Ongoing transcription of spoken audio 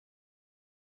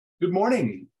Good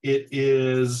morning. It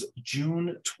is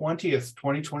June 20th,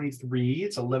 2023.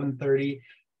 It's 11:30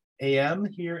 a.m.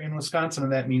 here in Wisconsin,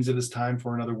 and that means it is time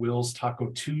for another WiLS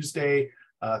Taco Tuesday.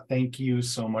 Thank you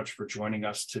so much for joining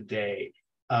us today.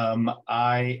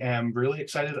 I am really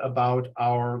excited about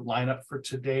our lineup for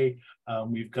today.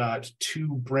 We've got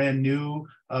two brand new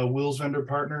WiLS vendor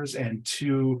partners and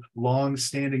two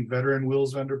long-standing veteran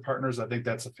WiLS vendor partners. I think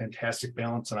that's a fantastic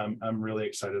balance, and I'm really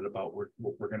excited about what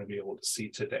we're going to be able to see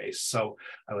today. So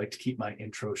I like to keep my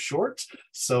intro short.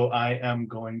 So I am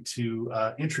going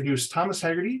to introduce Thomas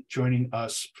Haggerty, joining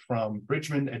us from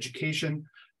Bridgeman Education.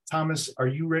 Thomas, are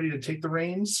you ready to take the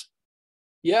reins?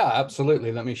 Yeah,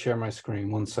 absolutely. Let me share my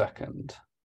screen 1 second.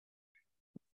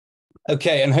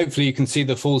 Okay, and hopefully you can see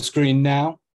the full screen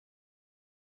now.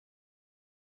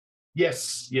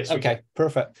 Yes. Okay,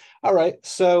 perfect. All right,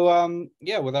 so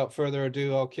yeah, without further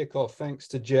ado, I'll kick off. Thanks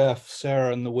to Jeff,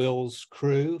 Sarah, and the WiLS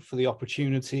crew for the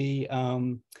opportunity,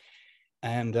 and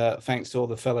thanks to all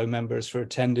the fellow members for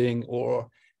attending or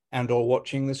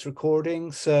watching this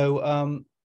recording. So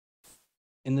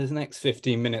in the next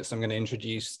 15 minutes, I'm going to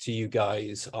introduce to you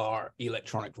guys our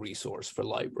electronic resource for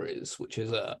libraries, which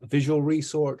is a visual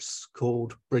resource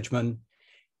called Bridgeman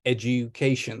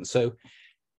Education. So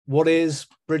what is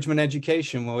Bridgeman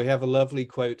Education? Well, we have a lovely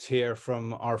quote here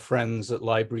from our friends at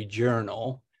Library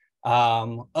Journal,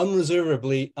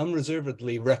 unreservedly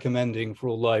recommending for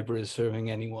all libraries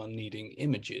serving anyone needing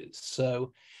images.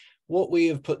 So what we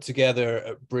have put together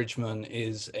at Bridgeman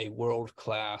is a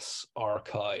world-class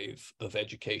archive of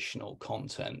educational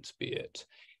content, be it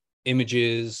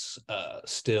images,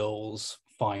 stills,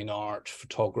 fine art,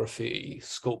 photography,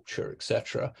 sculpture,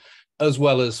 etc., as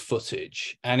well as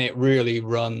footage. And it really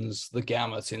runs the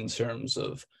gamut in terms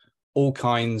of all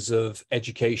kinds of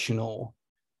educational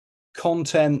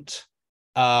content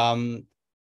across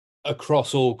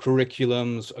all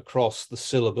curriculums, across the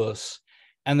syllabus.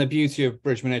 And the beauty of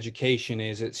Bridgeman Education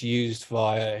is it's used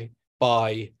by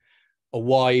a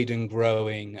wide and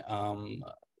growing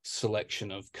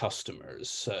selection of customers.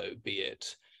 So be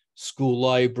it school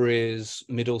libraries,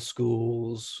 middle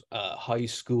schools, high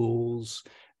schools,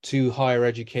 to higher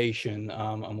education,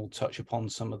 and we'll touch upon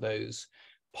some of those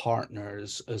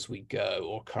partners as we go,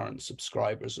 or current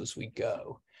subscribers as we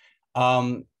go.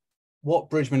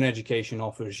 What Bridgeman Education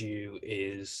offers you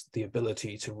is the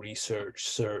ability to research,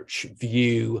 search,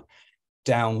 view,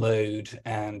 download,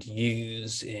 and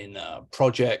use in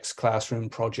projects, classroom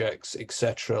projects,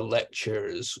 etc.,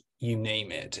 lectures, you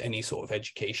name it, any sort of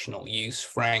educational use,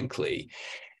 frankly.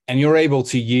 And you're able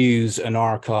to use an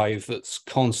archive that's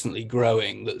constantly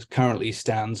growing, that currently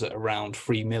stands at around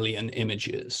 3 million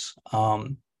images.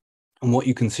 And what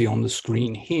you can see on the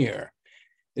screen here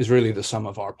is really the sum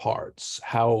of our parts.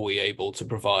 How are we able to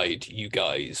provide you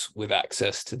guys with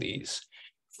access to these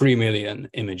 3 million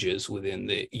images within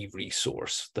the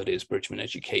e-resource that is Bridgeman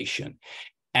Education?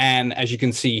 And as you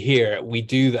can see here, we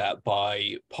do that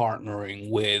by partnering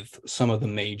with some of the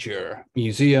major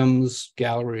museums,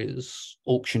 galleries,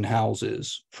 auction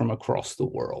houses from across the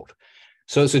world.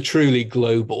 So it's a truly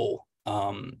global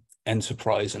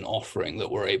enterprise and offering that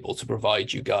we're able to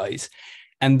provide you guys.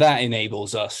 And that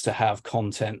enables us to have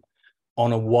content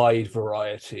on a wide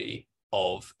variety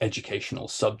of educational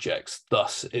subjects.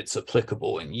 Thus, it's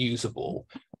applicable and usable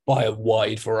by a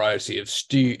wide variety of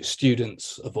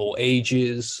students of all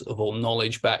ages, of all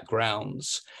knowledge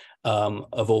backgrounds,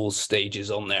 of all stages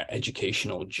on their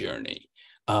educational journey.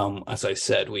 As I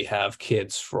said, we have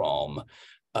kids from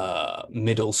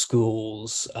middle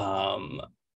schools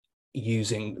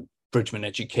using Bridgeman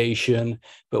Education,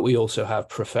 but we also have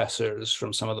professors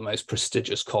from some of the most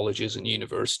prestigious colleges and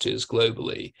universities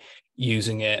globally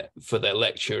using it for their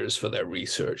lectures, for their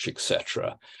research,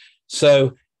 etc.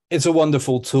 So it's a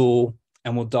wonderful tool,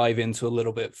 and we'll dive into a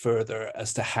little bit further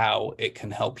as to how it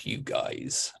can help you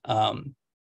guys.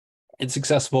 It's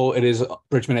accessible. It is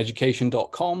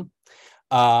bridgmaneducation.com.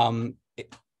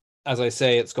 As I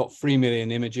say, it's got 3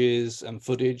 million images and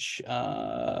footage,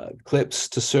 clips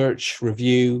to search,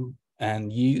 review,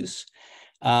 and use.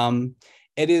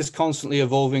 It is constantly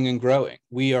evolving and growing.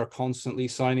 We are constantly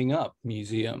signing up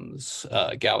museums,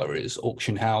 galleries,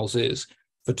 auction houses,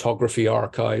 photography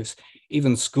archives,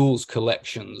 even schools'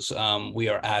 collections. We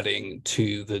are adding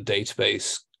to the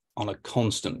database on a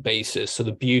constant basis. So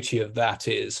the beauty of that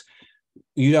is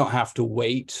you don't have to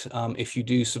wait. If you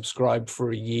do subscribe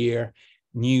for a year,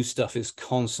 new stuff is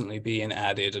constantly being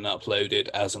added and uploaded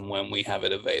as and when we have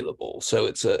it available. So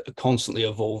it's a constantly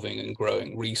evolving and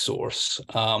growing resource.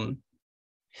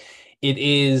 It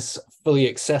is fully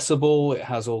accessible. It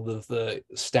has all of the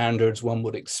standards one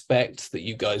would expect that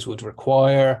you guys would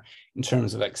require. in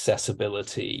terms of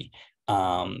accessibility.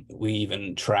 We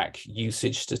even track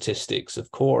usage statistics,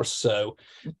 of course. So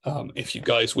if you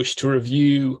guys wish to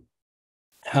review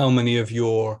how many of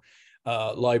your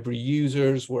library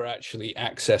users were actually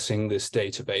accessing this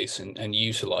database and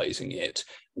utilizing it,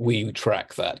 we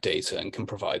track that data and can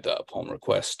provide that upon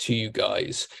request to you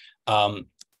guys.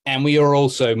 And we are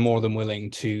also more than willing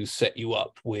to set you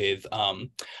up with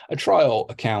a trial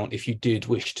account if you did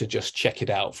wish to just check it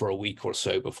out for a week or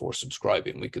so before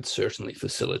subscribing. We could certainly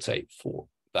facilitate for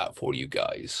that for you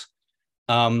guys.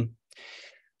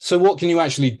 So what can you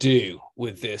actually do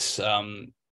with this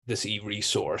this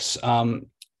e-resource?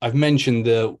 I've mentioned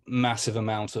the massive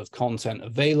amount of content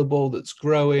available that's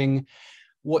growing.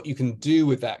 What you can do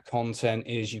with that content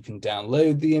is you can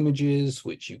download the images,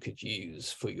 which you could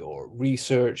use for your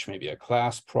research, maybe a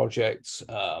class project.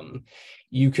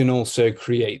 You can also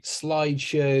create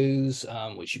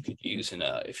slideshows, which you could use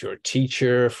if you're a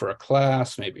teacher for a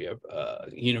class, maybe a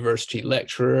university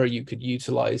lecturer, you could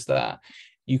utilize that.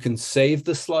 You can save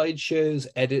the slideshows,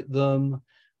 edit them,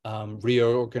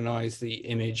 reorganize the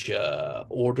image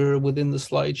order within the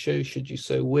slideshow, should you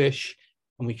so wish.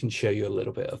 And we can show you a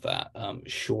little bit of that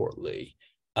shortly.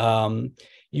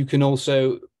 You can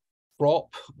also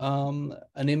crop an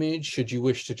image should you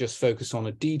wish to just focus on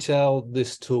a detail.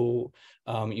 This tool,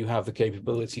 you have the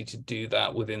capability to do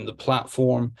that within the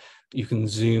platform. You can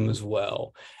zoom as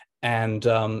well. And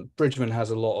Bridgeman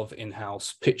has a lot of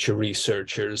in-house picture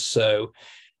researchers. So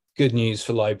good news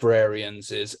for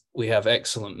librarians is we have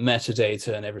excellent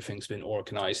metadata and everything's been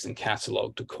organized and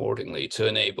cataloged accordingly to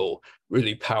enable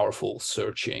really powerful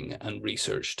searching and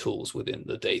research tools within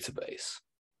the database.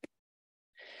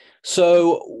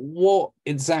 So what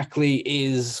exactly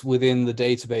is within the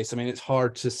database? I mean, it's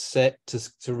hard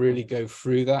to really go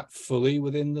through that fully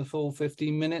within the full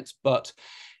 15 minutes, but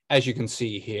as you can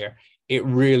see here, it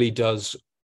really does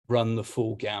run the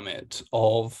full gamut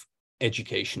of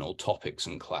educational topics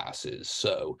and classes.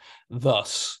 So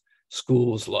thus,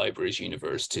 schools, libraries,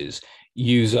 universities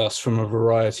use us from a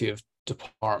variety of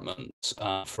departments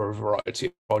for a variety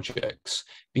of projects,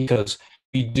 because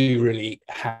we do really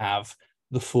have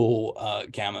the full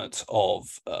gamut of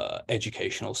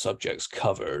educational subjects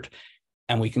covered.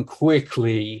 And we can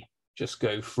quickly just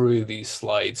go through these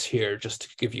slides here just to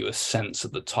give you a sense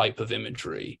of the type of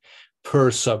imagery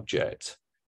per subject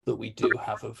that we do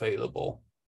have available.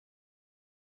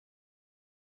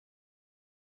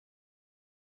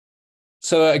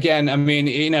 So again, I mean,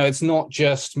 you know, it's not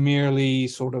just merely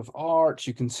sort of art.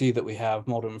 You can see that we have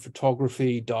modern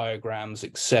photography, diagrams,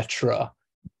 etc.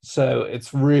 So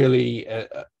it's really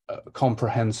a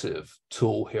comprehensive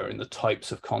tool here in the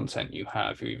types of content you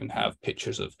have. You even have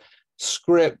pictures of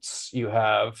scripts, you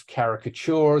have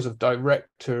caricatures of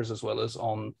directors, as well as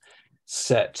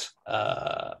on-set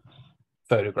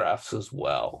photographs as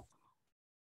well.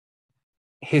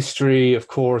 History, of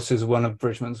course, is one of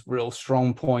Bridgman's real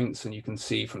strong points, and you can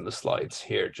see from the slides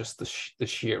here just the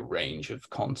sheer range of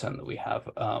content that we have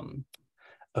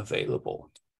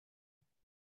available.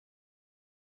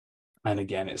 And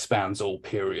again, it spans all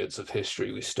periods of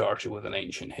history. We started with an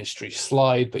ancient history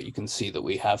slide, but you can see that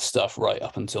we have stuff right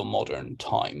up until modern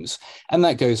times. And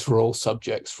that goes for all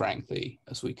subjects, frankly,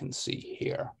 as we can see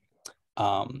here.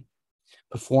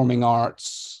 Performing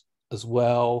arts as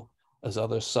well as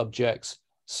other subjects.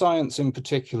 Science in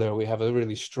particular, we have a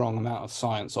really strong amount of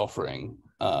science offering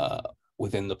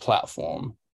within the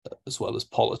platform, as well as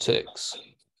politics.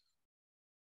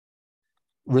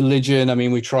 Religion, I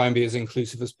mean, we try and be as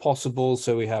inclusive as possible,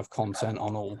 so we have content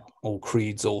on all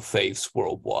creeds, all faiths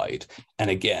worldwide. And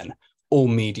again, all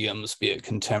mediums, be it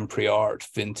contemporary art,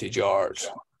 vintage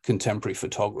art, contemporary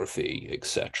photography,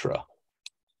 etc.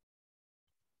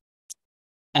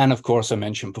 And of course, I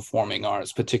mentioned performing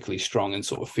arts, particularly strong in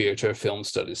sort of theater, film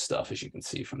studies stuff, as you can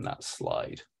see from that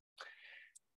slide.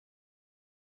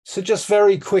 So just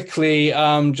very quickly,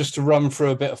 just to run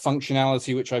through a bit of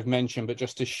functionality, which I've mentioned, but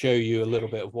just to show you a little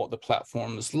bit of what the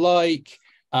platform is like.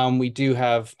 We do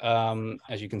have,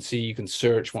 as you can see, you can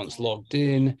search once logged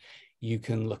in. You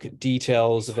can look at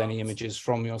details of any images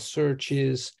from your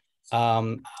searches.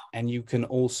 And you can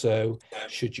also,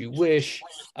 should you wish,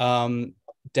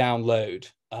 download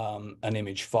an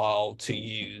image file to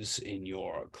use in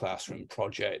your classroom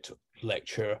project,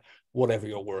 lecture, whatever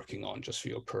you're working on, just for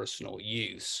your personal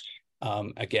use.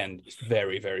 Again, it's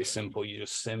very, very simple. You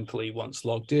just simply, once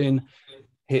logged in,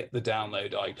 hit the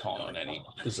download icon on any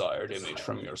desired image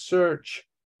from your search,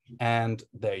 and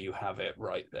there you have it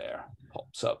right there,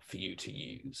 pops up for you to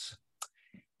use.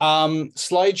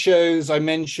 Slideshows, I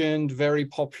mentioned, very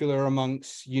popular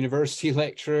amongst university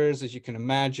lecturers. As you can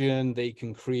imagine, they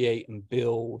can create and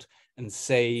build and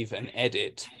save and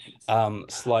edit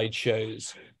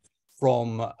slideshows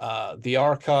from the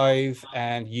archive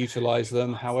and utilize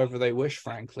them however they wish,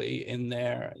 frankly, in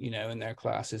their, in their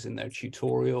classes, in their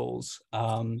tutorials.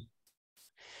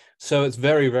 So it's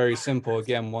very, very simple.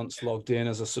 Again, once logged in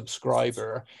as a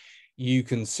subscriber, you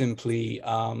can simply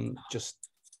just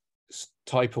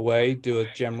type away, do a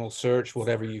general search,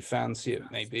 whatever you fancy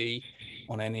it may be,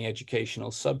 on any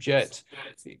educational subject.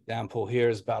 The example here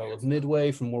is Battle of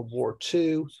Midway from World War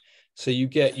II. So you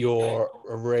get your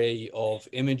array of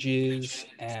images,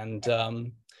 and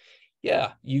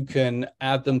yeah, you can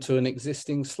add them to an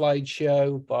existing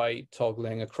slideshow by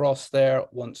toggling across there.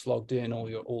 Once logged in,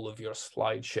 all of your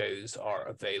slideshows are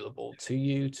available to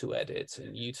you to edit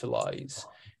and utilize,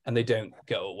 and they don't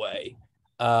go away.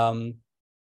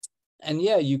 And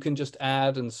yeah, you can just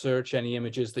add and search any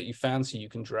images that you fancy. You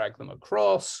can drag them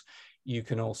across. You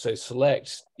can also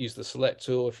use the select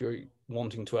tool if you're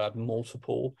wanting to add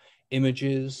multiple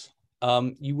images.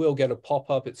 You will get a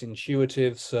pop-up. It's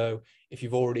intuitive. So if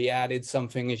you've already added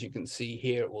something, as you can see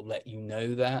here, it will let you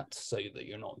know that so that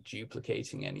you're not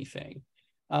duplicating anything.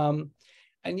 And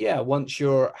yeah, once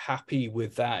you're happy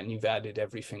with that and you've added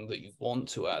everything that you want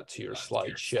to add to your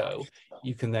slideshow,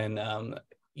 you can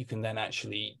then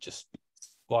actually just,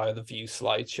 via the view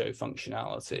slideshow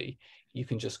functionality, you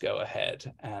can just go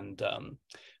ahead and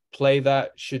play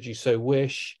that, should you so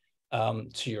wish,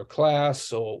 to your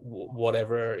class or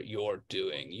whatever you're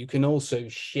doing. You can also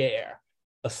share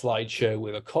a slideshow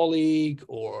with a colleague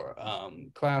or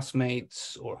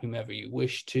classmates or whomever you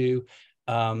wish to.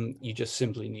 You just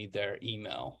simply need their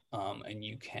email and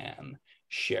you can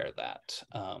share that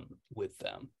with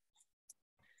them.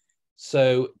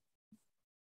 So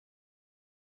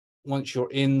once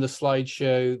you're in the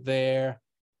slideshow there,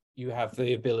 you have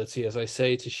the ability, as I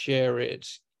say, to share it.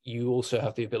 You also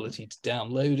have the ability to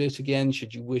download it again,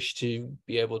 should you wish to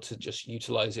be able to just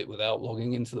utilize it without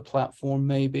logging into the platform,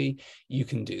 maybe. You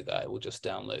can do that. It will just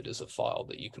download as a file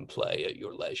that you can play at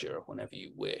your leisure whenever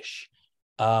you wish.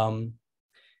 And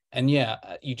yeah,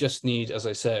 you just need, as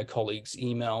I say, a colleague's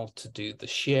email to do the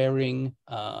sharing.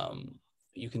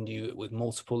 You can do it with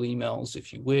multiple emails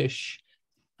if you wish.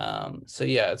 So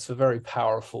yeah, it's a very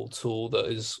powerful tool that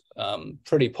is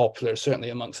pretty popular,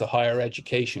 certainly amongst the higher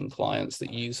education clients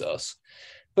that use us,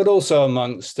 but also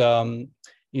amongst,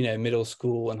 middle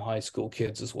school and high school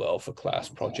kids as well for class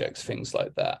projects, things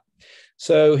like that.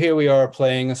 So here we are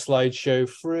playing a slideshow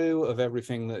through of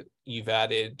everything that you've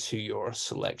added to your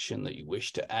selection that you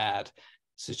wish to add.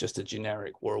 This is just a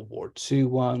generic World War II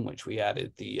one, which we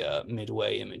added the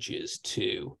Midway images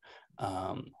to.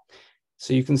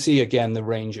 So you can see, again, the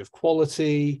range of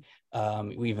quality.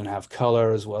 We even have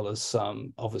color, as well as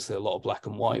some, obviously, a lot of black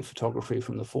and white photography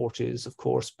from the 40s, of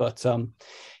course. But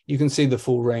you can see the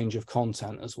full range of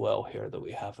content as well here that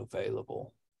we have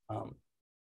available.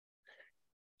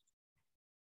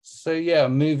 So yeah,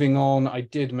 moving on, I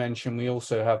did mention we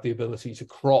also have the ability to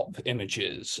crop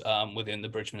images within the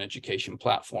Bridgeman Education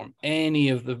platform. Any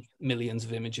of the millions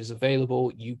of images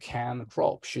available, you can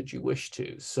crop should you wish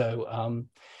to. So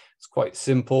it's quite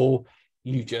simple.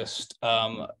 You just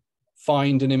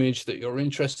find an image that you're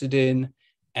interested in,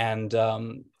 and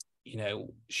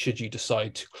should you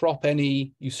decide to crop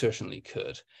any, you certainly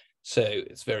could. So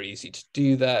it's very easy to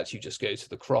do that. You just go to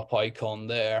the crop icon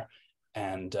there,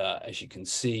 and as you can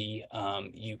see,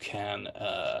 you can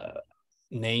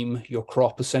name your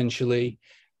crop essentially,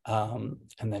 and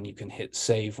then you can hit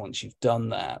save once you've done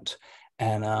that.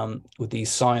 And with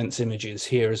these science images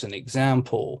here as an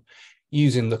example,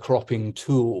 using the cropping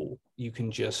tool, you can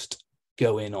just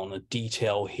go in on a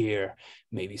detail here.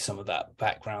 Maybe some of that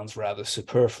background's rather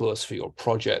superfluous for your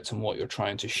project and what you're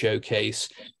trying to showcase.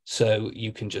 So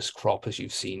you can just crop as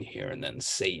you've seen here and then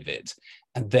save it.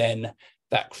 And then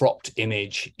that cropped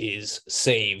image is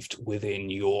saved within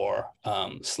your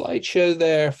slideshow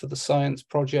there for the science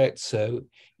project. So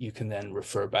you can then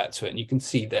refer back to it. And you can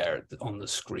see there on the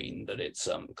screen that it's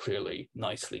clearly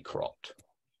nicely cropped.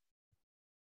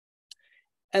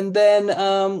 And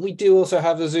then we do also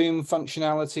have the zoom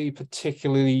functionality,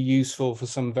 particularly useful for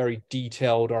some very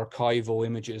detailed archival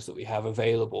images that we have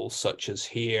available, such as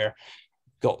here.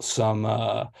 Got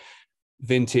some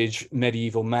vintage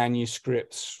medieval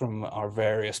manuscripts from our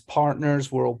various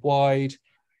partners worldwide.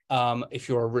 If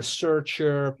you're a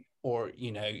researcher or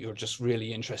you're just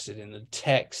really interested in the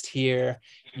text here,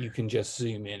 you can just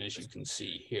zoom in, as you can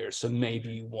see here. So maybe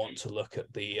you want to look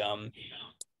at the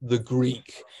the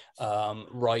Greek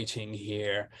writing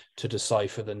here to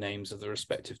decipher the names of the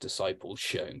respective disciples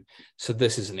shown. So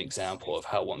this is an example of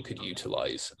how one could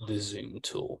utilize the Zoom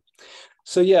tool.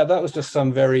 So yeah, that was just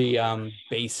some very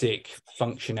basic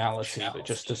functionality, but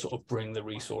just to sort of bring the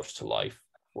resource to life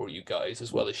for you guys,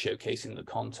 as well as showcasing the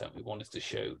content. We wanted to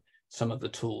show some of the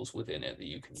tools within it that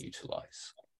you can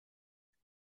utilize.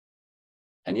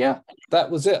 And yeah, that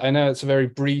was it. I know it's a very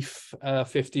brief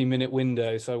 15-minute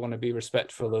window, so I want to be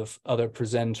respectful of other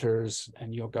presenters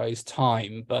and your guys'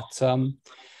 time, but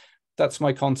that's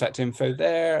my contact info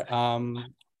there.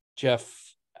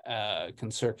 Jeff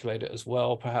can circulate it as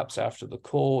well, perhaps after the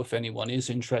call, if anyone is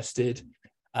interested,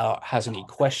 has any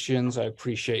questions. I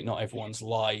appreciate not everyone's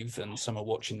live and some are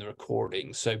watching the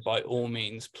recording. So by all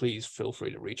means, please feel free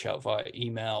to reach out via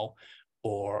email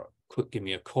or give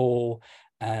me a call.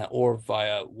 Or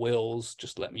via WiLS,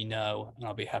 just let me know, and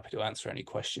I'll be happy to answer any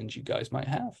questions you guys might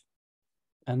have.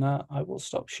 And I will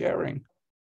stop sharing.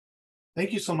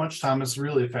 Thank you so much, Thomas.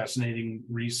 Really a fascinating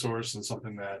resource and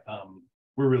something that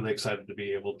we're really excited to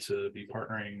be able to be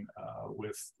partnering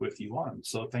with you on.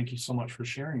 So thank you so much for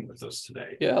sharing with us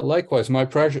today. Yeah, likewise. My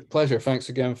pleasure. Thanks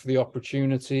again for the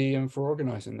opportunity and for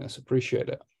organizing this. Appreciate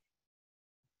it.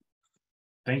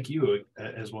 Thank you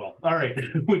as well. All right,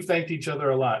 we've thanked each other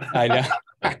a lot. I know.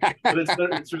 But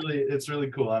it's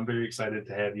really cool. I'm very excited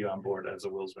to have you on board as a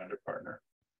WiLS vendor partner.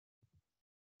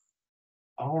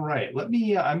 All right,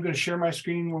 I'm going to share my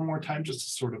screen one more time just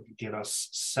to sort of get us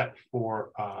set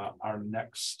for our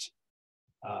next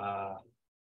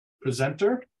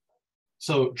presenter.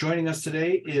 So joining us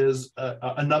today is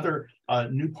another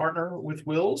new partner with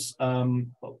WiLS,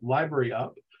 Library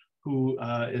Up, who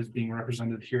is being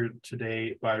represented here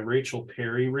today by Rachel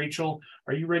Perry. Rachel,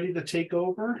 are you ready to take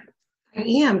over? I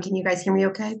am. Can you guys hear me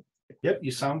okay? Yep,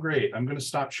 you sound great. I'm going to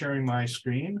stop sharing my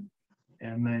screen,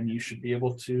 and then you should be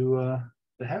able to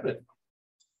have it.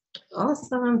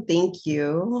 Awesome. Thank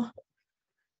you.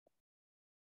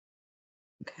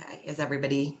 Okay. Is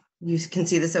everybody, you can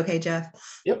see this okay, Jeff?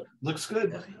 Yep, looks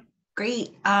good. Okay.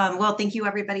 Great. Well, thank you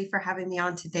everybody for having me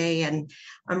on today. And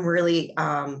I'm really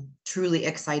truly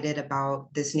excited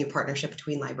about this new partnership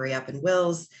between Library Up and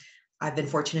WiLS. I've been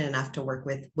fortunate enough to work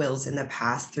with WiLS in the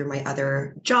past through my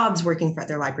other jobs working for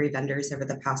other library vendors over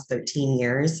the past 13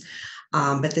 years.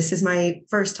 But this is my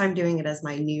first time doing it as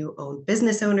my new own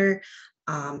business owner.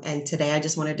 And today I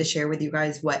just wanted to share with you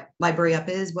guys what Library Up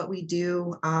is, what we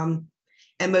do.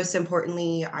 And most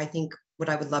importantly, I think what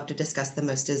I would love to discuss the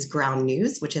most is Ground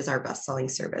News, which is our best-selling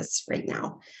service right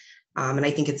now. And I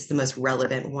think it's the most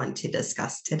relevant one to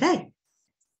discuss today.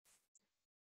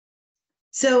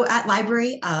 So at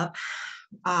Library Up,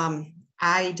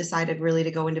 I decided really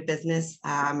to go into business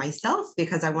myself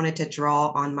because I wanted to draw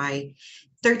on my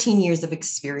 13 years of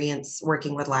experience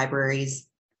working with libraries.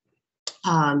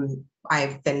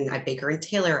 I've been at Baker and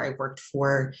Taylor. I've worked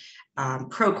for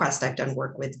ProQuest. I've done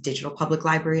work with Digital Public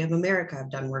Library of America.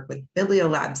 I've done work with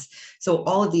Bibliolabs. So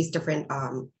all of these different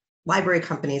library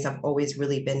companies have always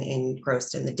really been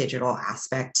engrossed in the digital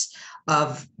aspect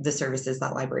of the services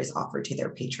that libraries offer to their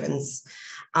patrons.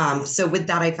 So with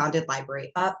that, I founded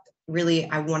Library Up. Really,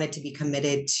 I wanted to be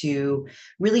committed to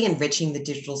really enriching the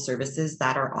digital services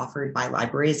that are offered by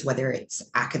libraries, whether it's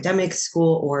academic,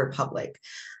 school, or public.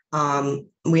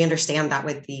 We understand that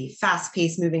with the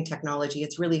fast-paced moving technology,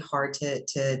 it's really hard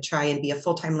to try and be a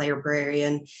full-time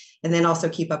librarian and then also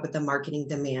keep up with the marketing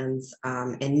demands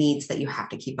and needs that you have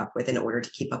to keep up with in order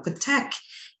to keep up with tech,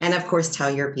 and of course,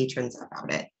 tell your patrons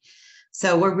about it.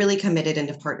 So we're really committed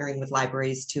into partnering with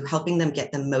libraries to helping them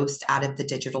get the most out of the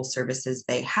digital services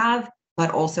they have,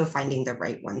 but also finding the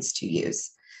right ones to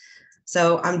use.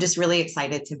 So I'm just really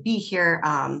excited to be here.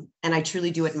 And I truly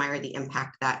do admire the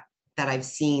impact that I've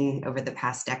seen over the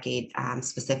past decade,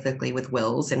 specifically with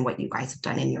WiLS and what you guys have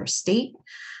done in your state.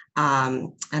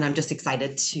 And I'm just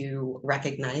excited to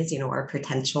recognize, our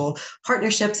potential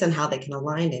partnerships and how they can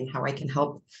align and how I can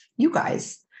help you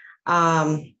guys.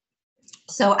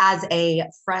 So as a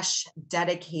fresh,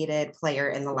 dedicated player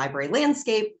in the library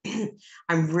landscape,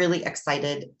 I'm really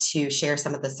excited to share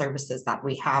some of the services that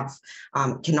we have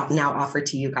can now offer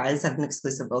to you guys at an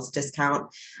exclusive WiLS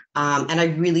discount. And I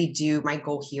really do, my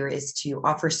goal here is to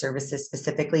offer services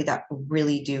specifically that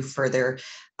really do further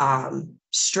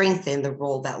strengthen the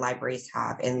role that libraries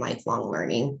have in lifelong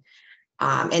learning.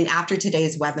 And after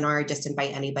today's webinar, I just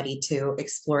invite anybody to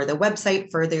explore the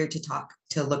website further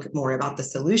to look more about the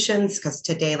solutions, because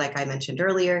today, like I mentioned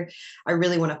earlier, I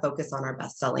really want to focus on our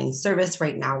best-selling service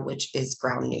right now, which is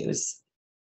Ground News.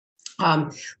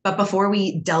 But before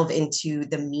we delve into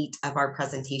the meat of our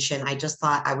presentation, I just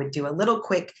thought I would do a little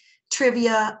quick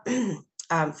trivia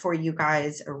for you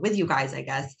guys, or with you guys, I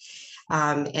guess.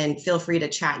 And feel free to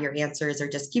chat your answers or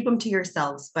just keep them to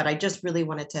yourselves. But I just really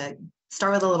wanted to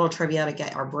start with a little trivia to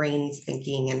get our brains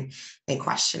thinking and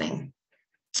questioning.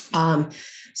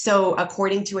 So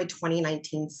according to a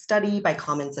 2019 study by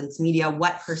Common Sense Media,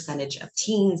 what percentage of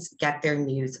teens get their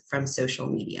news from social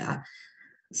media?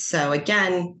 So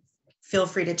again, feel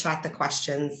free to chat the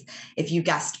questions. If you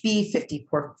guessed B,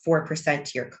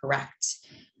 54%, you're correct.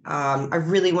 I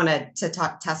really wanted to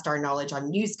test our knowledge on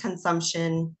news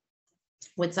consumption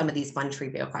with some of these fun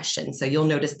trivia questions. So you'll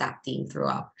notice that theme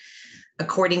throughout.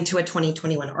 According to a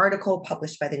 2021 article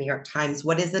published by the New York Times,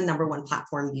 what is the #1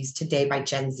 platform used today by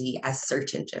Gen Z as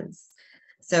search engines?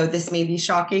 So this may be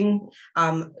shocking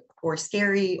or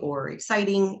scary or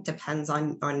exciting, depends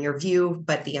on your view,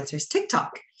 but the answer is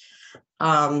TikTok.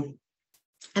 And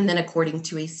then according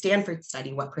to a Stanford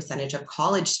study, what percentage of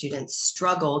college students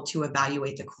struggle to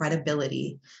evaluate the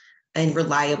credibility and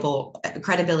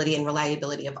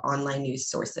reliability of online news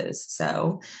sources?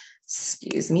 So,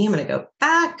 excuse me, I'm going to go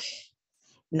back.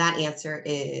 And that answer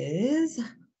is,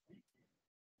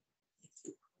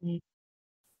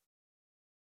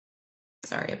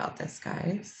 sorry about this,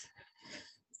 guys.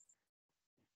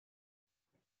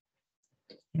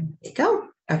 There you go.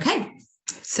 Okay.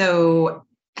 So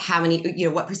how many,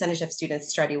 what percentage of students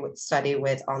study with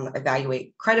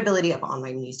evaluate credibility of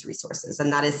online news resources?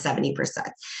 And that is 70%,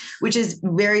 which is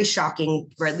very shocking,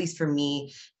 or at least for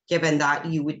me, given that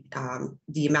you would,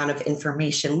 the amount of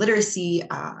information literacy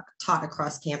taught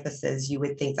across campuses, you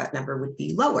would think that number would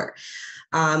be lower.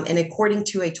 And according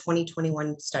to a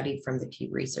 2021 study from the Pew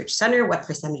Research Center, what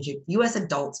percentage of US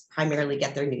adults primarily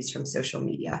get their news from social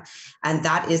media? And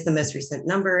that is the most recent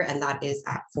number, and that is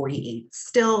at 48,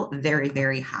 still very,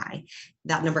 very high.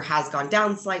 That number has gone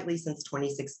down slightly since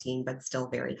 2016, but still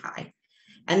very high.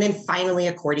 And then finally,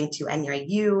 according to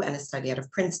NIU and a study out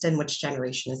of Princeton, which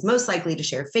generation is most likely to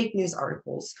share fake news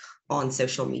articles on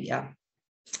social media?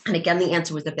 And again, the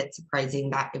answer was a bit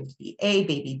surprising that it would be A,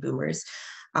 baby boomers.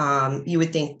 You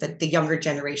would think that the younger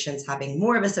generations having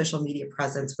more of a social media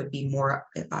presence would be more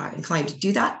inclined to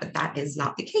do that, but that is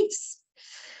not the case.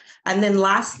 And then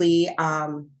lastly,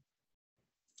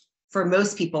 for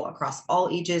most people across all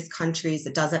ages, countries,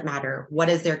 it doesn't matter, what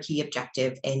is their key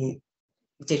objective in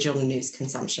digital news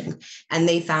consumption? And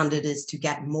they found it is to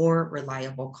get more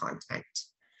reliable content.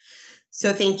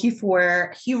 So thank you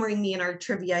for humoring me in our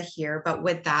trivia here. But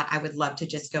with that, I would love to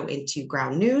just go into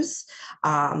ground news.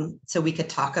 So we could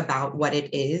talk about what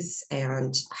it is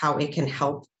and how it can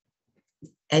help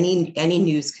any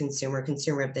news consumer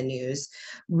of the news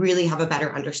really have a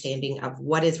better understanding of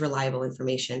what is reliable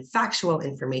information, factual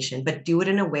information, but do it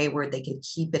in a way where they can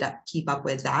keep up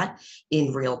with that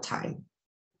in real time.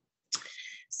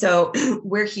 So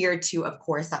we're here to, of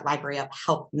course, at Library Up,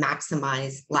 help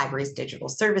maximize libraries' digital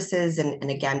services and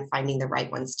again, finding the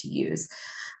right ones to use.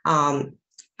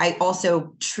 I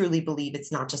also truly believe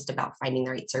it's not just about finding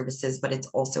the right services, but it's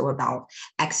also about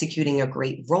executing a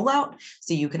great rollout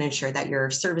so you can ensure that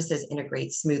your services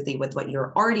integrate smoothly with what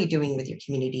you're already doing with your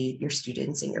community, your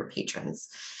students, and your patrons.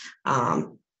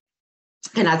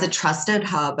 And as a trusted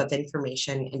hub of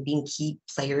information and being key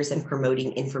players in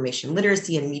promoting information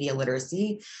literacy and media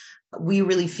literacy, we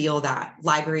really feel that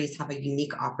libraries have a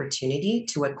unique opportunity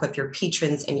to equip your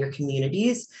patrons and your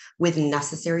communities with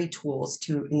necessary tools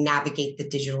to navigate the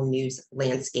digital news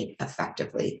landscape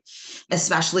effectively,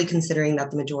 especially considering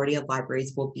that the majority of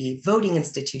libraries will be voting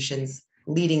institutions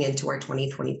leading into our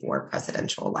 2024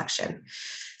 presidential election.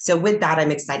 So with that,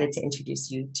 I'm excited to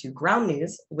introduce you to Ground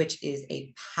News, which is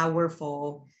a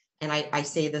powerful, and I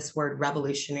say this word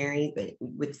revolutionary,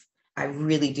 but I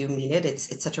really do mean it.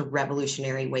 It's such a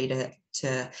revolutionary way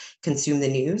to consume the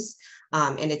news.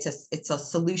 And it's a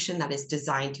solution that is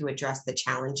designed to address the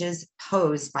challenges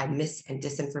posed by mis and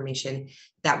disinformation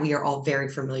that we are all very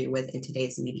familiar with in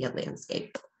today's media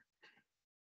landscape.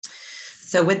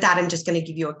 So with that, I'm just going to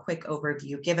give you a quick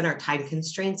overview. Given our time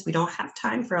constraints, we don't have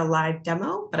time for a live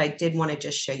demo, but I did want to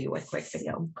just show you a quick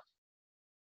video.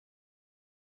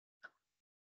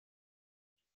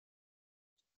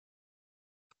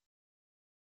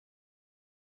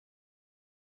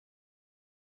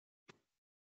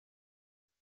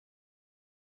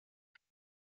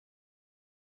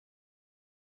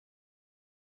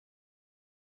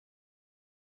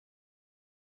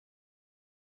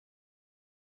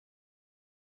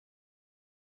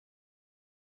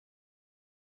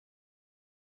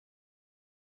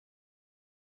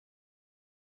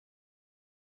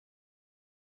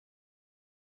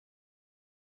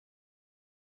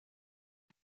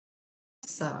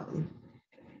 So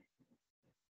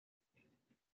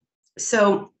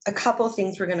So a couple of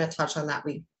things we're going to touch on that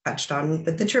we touched on,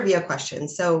 but the trivia question.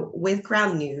 So with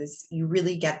Ground News, you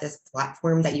really get this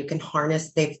platform that you can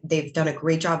harness. They've done a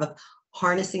great job of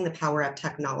harnessing the power of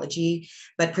technology,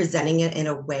 but presenting it in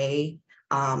a way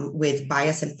with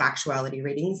bias and factuality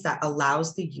ratings that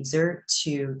allows the user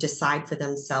to decide for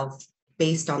themselves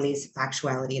based on these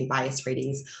factuality and bias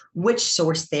ratings, which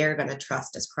source they're going to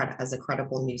trust as a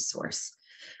credible news source.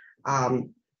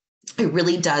 It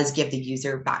really does give the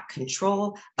user back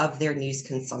control of their news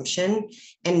consumption.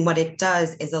 And what it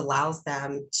does is allows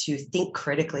them to think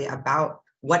critically about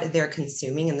what they're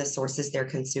consuming and the sources they're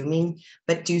consuming,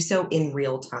 but do so in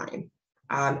real time.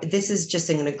 This is just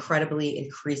an incredibly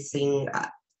increasing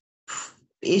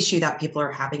issue that people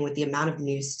are having with the amount of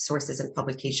news sources and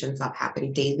publications that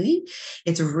happen daily.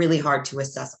 It's really hard to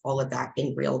assess all of that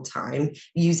in real time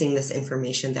using this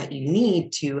information that you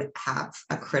need to have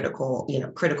a critical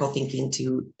thinking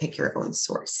to pick your own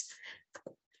source.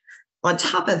 On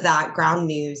top of that, Ground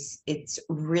News, it's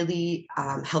really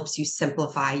helps you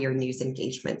simplify your news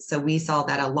engagement. So we saw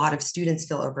that a lot of students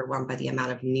feel overwhelmed by the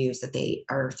amount of news that they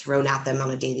are thrown at them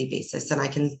on a daily basis. And I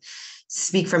can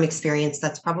speak from experience,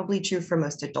 that's probably true for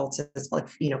most adults as well.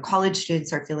 If college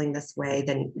students are feeling this way,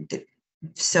 then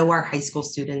so are high school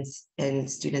students and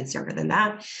students younger than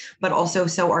that, but also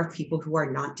so are people who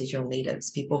are not digital natives,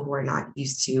 people who are not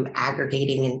used to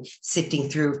aggregating and sifting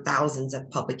through thousands of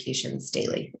publications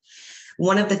daily.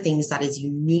 One of the things that is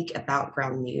unique about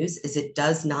Ground News is it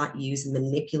does not use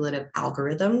manipulative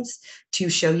algorithms to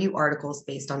show you articles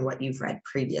based on what you've read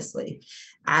previously.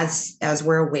 As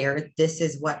we're aware, this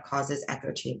is what causes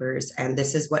echo chambers, and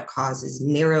this is what causes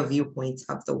narrow viewpoints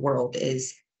of the world,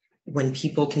 is when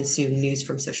people consume news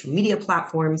from social media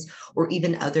platforms or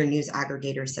even other news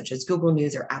aggregators such as Google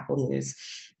News or Apple News.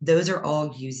 Those are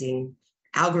all using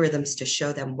algorithms to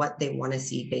show them what they want to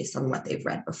see based on what they've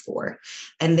read before.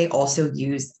 And they also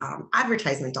use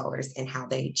advertisement dollars in how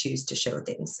they choose to show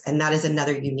things. And that is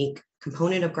another unique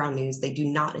component of Ground News. They do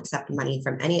not accept money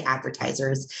from any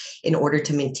advertisers in order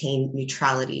to maintain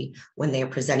neutrality when they are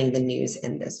presenting the news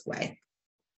in this way.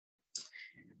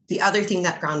 The other thing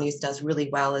that Ground News does really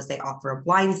well is they offer a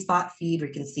blind spot feed. We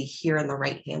can see here on the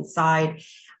right-hand side.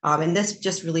 And this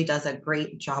just really does a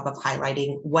great job of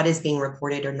highlighting what is being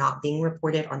reported or not being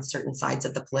reported on certain sides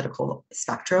of the political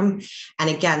spectrum. And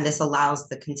again, this allows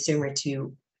the consumer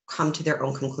to come to their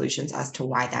own conclusions as to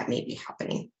why that may be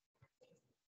happening.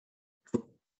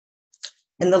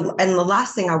 And the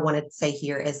last thing I wanted to say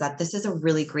here is that this is a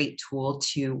really great tool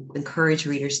to encourage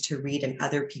readers to read in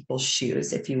other people's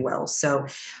shoes, if you will. So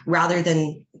rather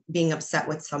than being upset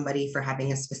with somebody for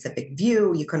having a specific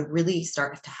view, you can really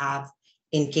start to have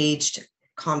engaged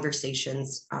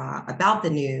conversations about the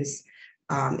news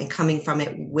and coming from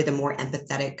it with a more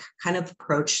empathetic kind of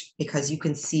approach, because you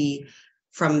can see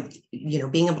from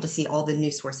being able to see all the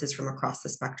news sources from across the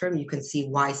spectrum, you can see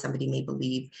why somebody may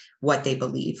believe what they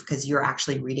believe, because you're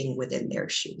actually reading within their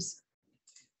shoes.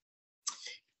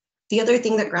 The other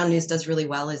thing that Ground News does really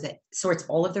well is it sorts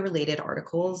all of the related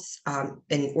articles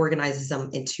and organizes them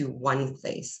into one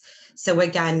place. So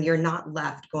again, you're not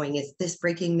left going, is this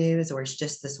breaking news, or is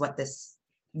just this what this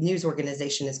news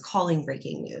organization is calling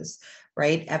breaking news,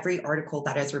 right? Every article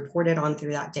that is reported on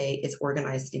through that day is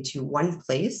organized into one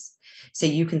place. So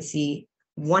you can see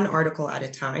one article at a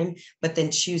time, but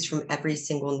then choose from every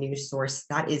single news source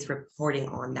that is reporting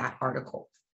on that article.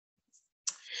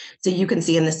 So you can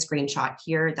see in the screenshot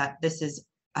here that this is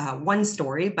one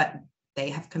story, but they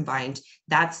have combined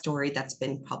that story that's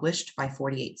been published by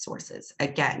 48 sources.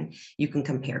 Again, you can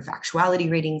compare factuality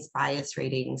ratings, bias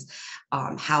ratings,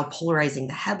 how polarizing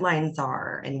the headlines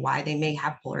are, and why they may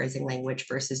have polarizing language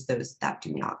versus those that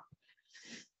do not.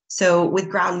 So with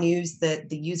Ground News, the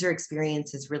user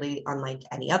experience is really unlike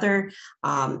any other.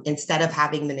 Instead of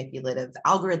having manipulative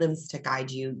algorithms to guide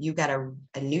you, you get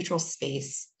a neutral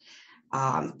space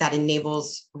that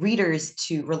enables readers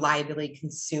to reliably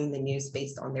consume the news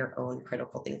based on their own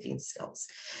critical thinking skills.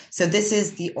 So this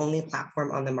is the only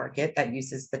platform on the market that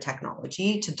uses the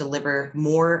technology to deliver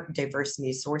more diverse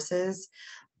news sources,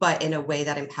 but in a way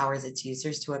that empowers its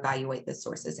users to evaluate the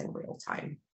sources in real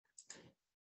time.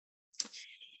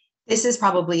 This is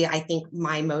probably, I think,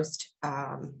 my most,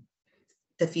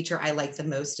 the feature I like the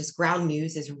most is Ground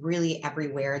News is really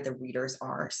everywhere the readers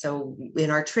are. So in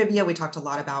our trivia, we talked a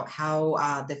lot about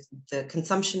how the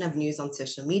consumption of news on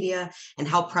social media and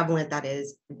how prevalent that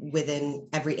is within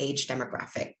every age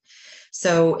demographic.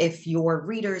 So if your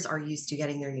readers are used to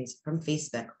getting their news from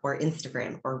Facebook or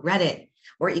Instagram or Reddit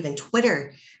or even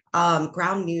Twitter,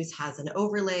 Ground News has an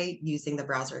overlay using the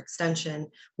browser extension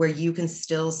where you can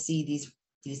still see these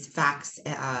these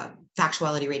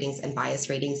factuality ratings and bias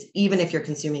ratings, even if you're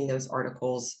consuming those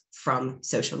articles from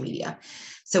social media.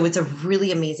 So it's a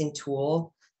really amazing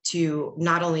tool to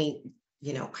not only,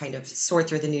 kind of sort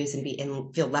through the news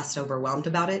and feel less overwhelmed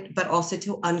about it, but also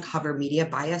to uncover media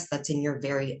bias that's in your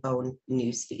very own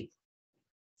newsfeed.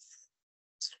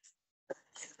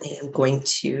 I am going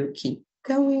to keep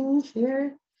going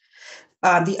here.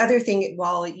 The other thing,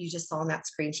 while you just saw in that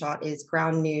screenshot, is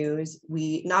Ground News.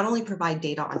 We not only provide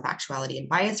data on factuality and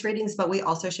bias ratings, but we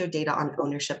also show data on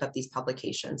ownership of these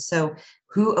publications. So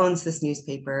who owns this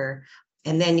newspaper?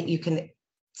 And then you can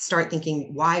start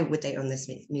thinking, why would they own this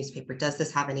newspaper? Does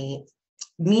this have any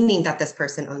meaning that this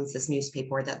person owns this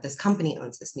newspaper or that this company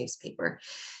owns this newspaper?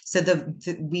 So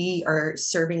we are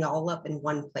serving all up in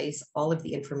one place, all of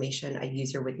the information a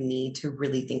user would need to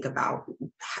really think about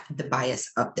the bias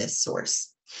of this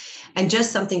source. And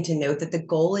just something to note that the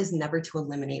goal is never to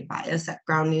eliminate bias at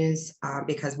Ground News,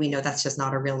 because we know that's just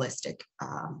not a realistic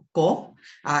goal.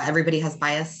 Everybody has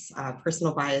bias,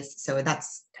 personal bias, so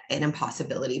that's an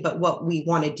impossibility. But what we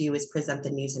want to do is present the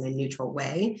news in a neutral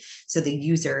way, so the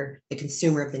user, the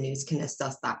consumer of the news, can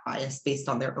assess that bias based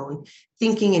on their own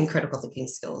thinking and critical thinking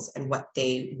skills and what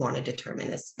they want to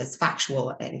determine as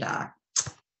factual and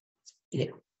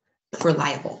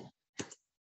reliable.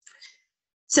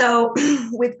 So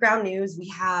with Ground News,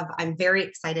 I'm very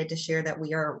excited to share that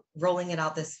we are rolling it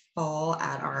out this fall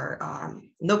at our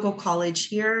local college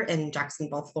here in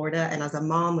Jacksonville, Florida. And as a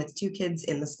mom with 2 kids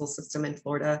in the school system in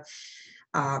Florida,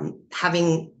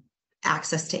 having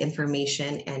access to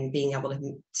information and being able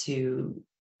to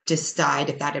decide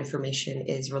if that information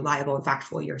is reliable and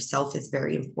factual yourself is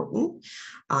very important.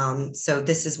 So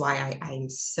this is why I'm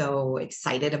so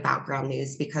excited about Ground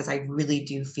News, because I really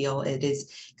do feel it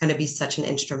is going to be such an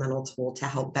instrumental tool to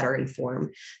help better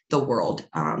inform the world.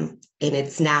 And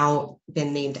it's now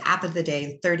been named App of the Day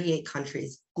in 38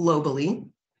 countries globally,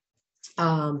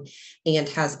 and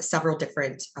has several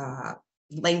different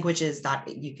languages that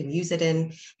you can use it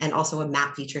in, and also a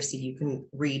map feature so you can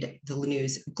read the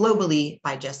news globally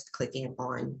by just clicking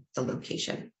on the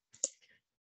location.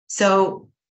 So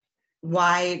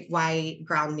why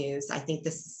Ground News? I think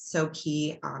this is so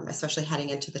key, especially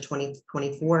heading into the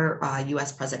 2024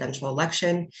 US presidential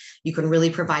election. You can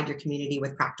really provide your community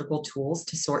with practical tools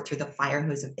to sort through the fire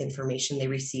hose of information they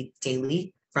receive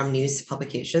daily from news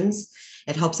publications.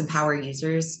 It helps empower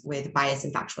users with bias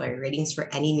and factuality ratings for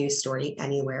any news story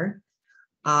anywhere.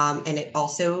 And it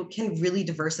also can really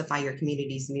diversify your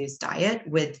community's news diet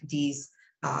with these,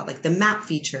 like the map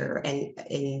feature,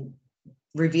 and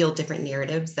reveal different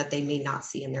narratives that they may not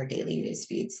see in their daily news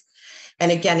feeds.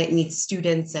 And again, it meets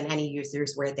students and any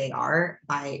users where they are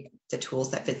by the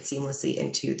tools that fit seamlessly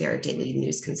into their daily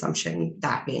news consumption,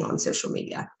 that being on social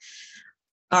media.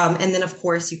 And then, of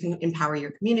course, you can empower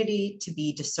your community to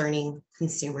be discerning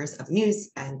consumers of news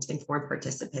and informed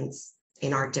participants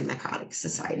in our democratic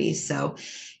society. So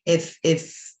if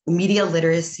media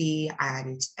literacy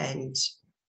and an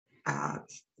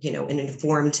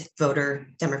informed voter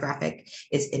demographic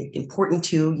is important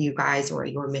to you guys, or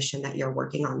your mission that you're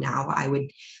working on now, I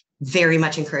would very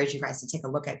much encourage you guys to take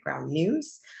a look at Ground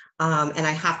News. And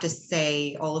I have to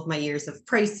say, all of my years of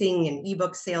pricing and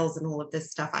ebook sales and all of this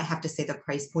stuff, I have to say the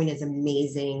price point is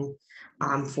amazing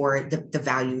for the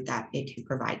value that it can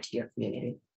provide to your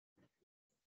community.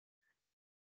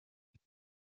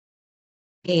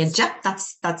 And Jeff,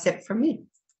 that's it from me.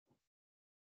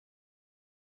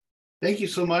 Thank you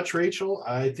so much, Rachel.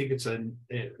 I think it's a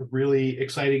really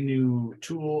exciting new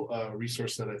tool,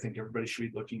 resource that I think everybody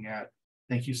should be looking at.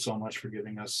 Thank you so much for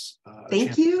giving us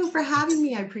Thank you for having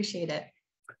me. I appreciate it.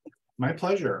 My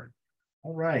pleasure.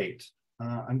 All right.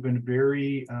 I'm going to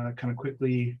very kind of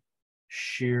quickly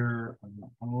share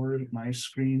my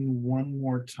screen one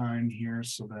more time here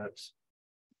so that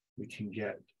we can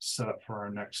get set up for our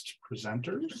next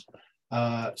presenters.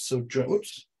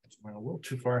 Oops, went a little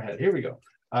too far ahead. Here we go.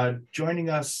 Joining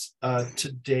us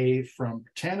today from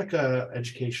Britannica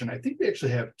Education, I think we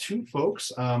actually have 2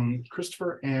 folks,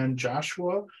 Christopher and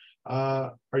Joshua.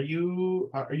 Are you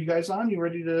guys on? You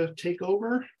ready to take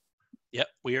over? Yep,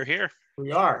 we are here.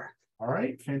 We are. All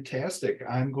right, fantastic.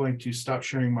 I'm going to stop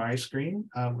sharing my screen,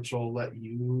 which will let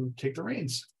you take the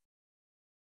reins.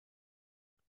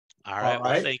 All right.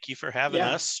 Well, thank you for having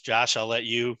us. Josh, I'll let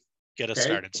you get us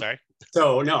started. Sorry.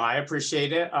 So no, I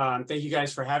appreciate it. Thank you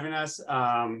guys for having us.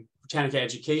 Britannica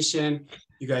Education.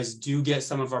 You guys do get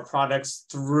some of our products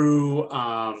through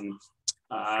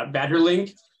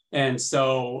BadgerLink. And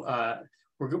so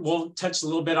we'll touch a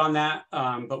little bit on that,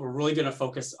 but we're really going to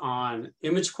focus on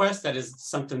ImageQuest. That is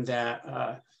something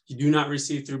that you do not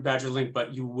receive through BadgerLink,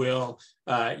 but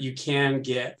you can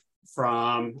get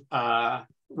from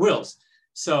WiLS.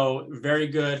 So very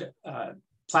good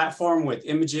platform with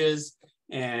images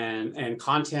and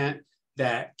content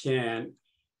that can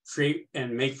create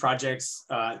and make projects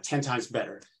 10 times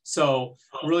better. So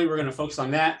really we're going to focus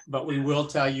on that, but we will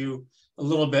tell you a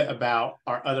little bit about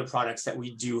our other products that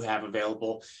we do have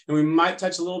available. And we might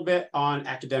touch a little bit on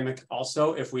academic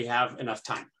also if we have enough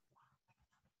time.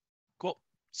 Cool.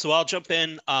 So I'll jump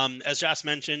in. As Josh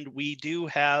mentioned, we do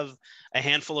have a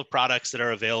handful of products that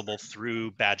are available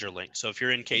through BadgerLink. So if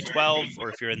you're in K-12 or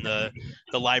if you're in the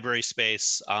library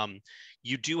space,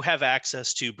 you do have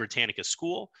access to Britannica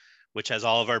School, which has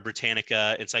all of our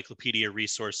Britannica encyclopedia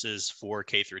resources for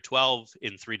K through 12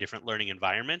 in 3 different learning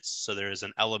environments. So there is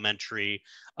an elementary,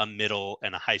 a middle,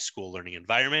 and a high school learning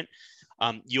environment.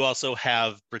 You also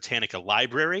have Britannica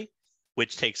Library,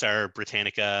 which takes our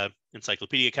Britannica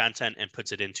encyclopedia content and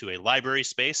puts it into a library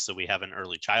space. So we have an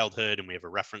early childhood and we have a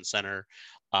reference center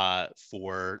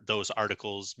for those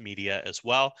articles, media as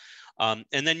well. And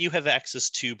then you have access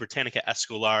to Britannica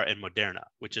Escolar and Moderna,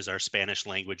 which is our Spanish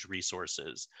language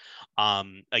resources.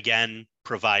 Again,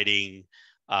 providing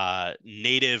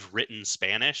native written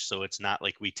Spanish. So it's not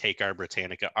like we take our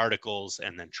Britannica articles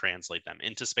and then translate them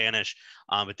into Spanish,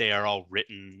 but they are all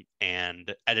written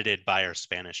and edited by our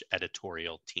Spanish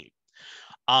editorial team.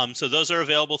 So those are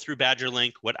available through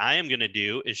BadgerLink. What I am going to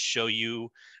do is show you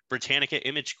Britannica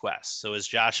ImageQuest. So as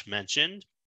Josh mentioned,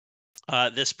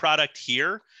 this product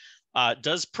here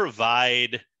does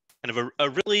provide kind of a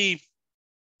really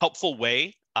helpful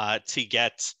way to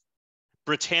get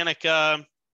Britannica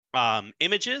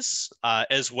images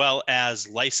as well as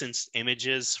licensed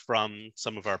images from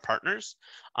some of our partners.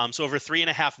 So over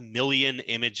 3.5 million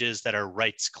images that are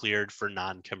rights cleared for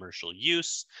non-commercial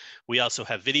use. We also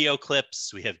have video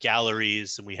clips, we have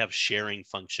galleries, and we have sharing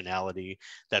functionality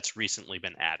that's recently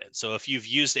been added. So if you've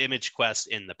used ImageQuest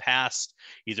in the past,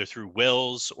 either through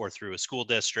WiLS or through a school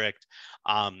district,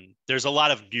 there's a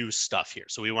lot of new stuff here.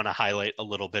 So we want to highlight a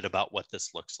little bit about what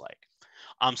this looks like.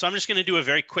 So I'm just going to do a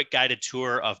very quick guided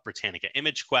tour of Britannica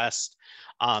ImageQuest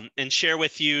and share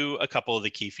with you a couple of the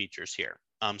key features here.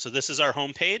 So this is our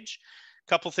homepage. A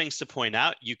couple things to point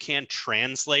out. You can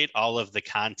translate all of the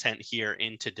content here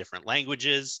into different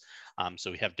languages.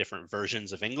 So we have different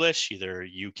versions of English, either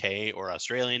UK or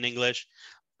Australian English,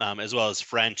 as well as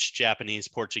French, Japanese,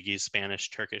 Portuguese, Spanish,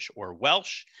 Turkish, or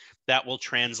Welsh. That will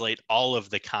translate all of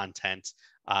the content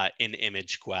in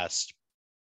ImageQuest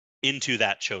into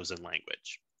that chosen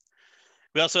language.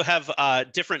 We also have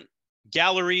different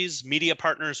galleries, media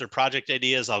partners, or project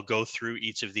ideas. I'll go through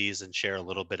each of these and share a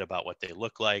little bit about what they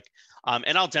look like.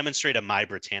 And I'll demonstrate a My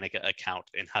Britannica account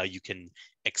and how you can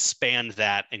expand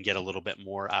that and get a little bit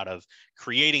more out of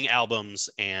creating albums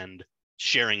and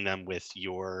sharing them with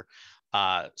your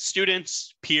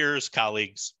students, peers,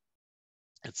 colleagues,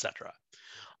 etc.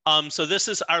 So this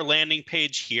is our landing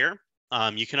page here.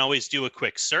 You can always do a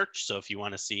quick search. So if you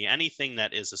want to see anything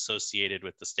that is associated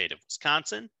with the state of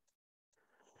Wisconsin,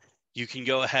 you can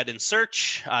go ahead and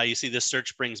search. You see this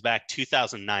search brings back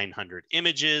 2,900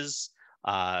 images,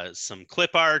 some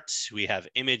clip art. We have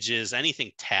images,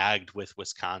 anything tagged with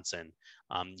Wisconsin,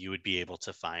 you would be able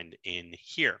to find in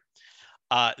here.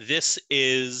 This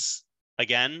is,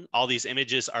 again, all these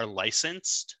images are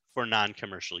licensed for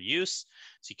non-commercial use.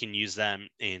 So you can use them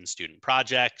in student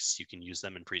projects, you can use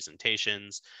them in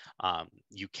presentations.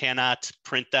 You cannot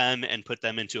print them and put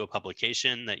them into a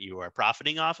publication that you are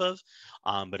profiting off of,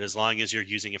 but as long as you're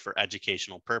using it for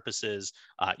educational purposes,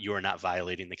 you are not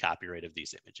violating the copyright of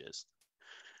these images.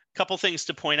 A couple things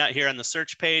to point out here on the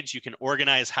search page. You can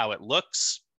organize how it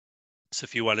looks. So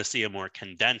if you want to see a more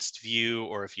condensed view,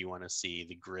 or if you want to see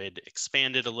the grid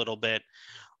expanded a little bit,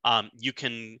 you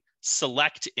can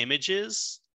select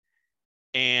images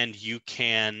and you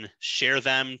can share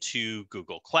them to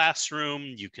Google Classroom.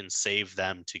 You can save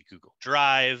them to Google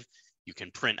Drive. You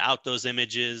can print out those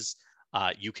images.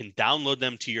 You can download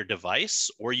them to your device,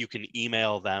 or you can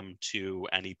email them to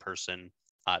any person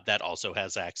that also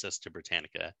has access to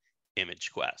Britannica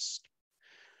ImageQuest.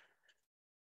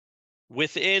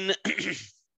 Within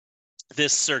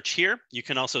this search here, you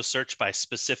can also search by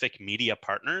specific media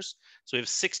partners. So we have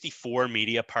 64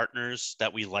 media partners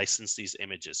that we license these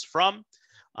images from.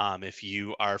 If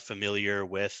you are familiar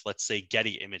with, let's say,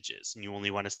 Getty Images, and you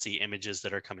only want to see images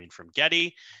that are coming from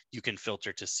Getty, you can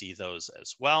filter to see those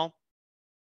as well.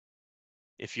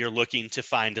 If you're looking to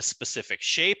find a specific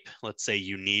shape, let's say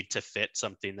you need to fit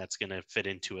something that's going to fit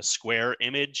into a square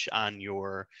image on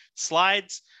your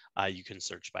slides, you can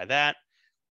search by that.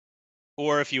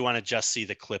 Or if you want to just see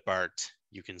the clip art,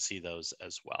 you can see those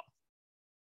as well.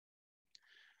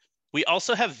 We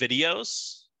also have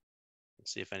videos.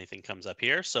 Let's see if anything comes up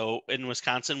here. So in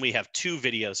Wisconsin, we have 2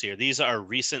 videos here. These are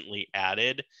recently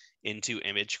added into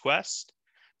ImageQuest.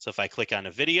 So if I click on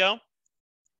a video, you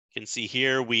can see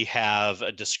here we have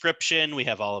a description. We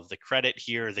have all of the credit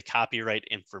here, the copyright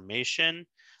information,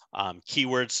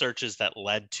 keyword searches that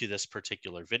led to this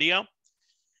particular video.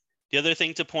 The other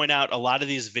thing to point out, a lot of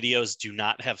these videos do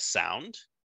not have sound.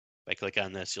 If I click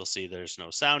on this, you'll see there's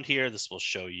no sound here. This will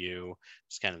show you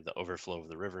just kind of the overflow of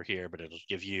the river here, but it'll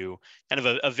give you kind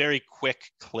of a very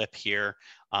quick clip here.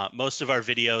 Most of our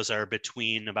videos are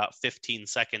between about 15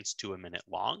 seconds to a minute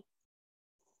long.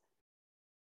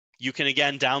 You can,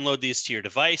 again, download these to your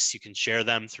device. You can share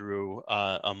them through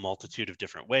a multitude of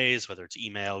different ways, whether it's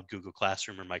email, Google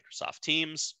Classroom, or Microsoft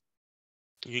Teams.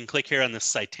 You can click here on the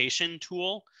citation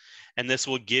tool, and this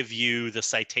will give you the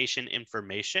citation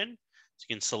information. So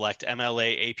you can select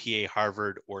MLA, APA,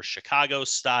 Harvard, or Chicago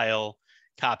style,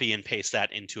 copy and paste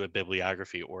that into a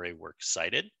bibliography or a works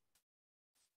cited.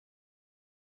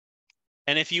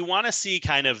 And if you want to see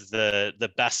kind of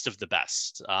the best of the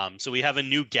best, so we have a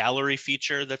new gallery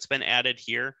feature that's been added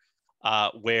here,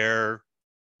 where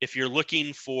if you're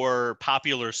looking for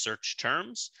popular search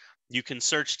terms, you can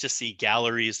search to see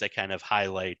galleries that kind of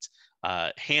highlight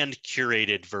hand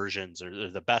curated versions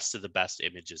or the best of the best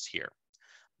images here.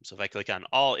 So if I click on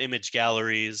all image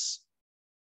galleries,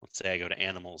 let's say I go to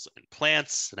animals and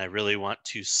plants, and I really want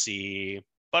to see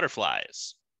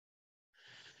butterflies.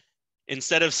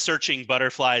 Instead of searching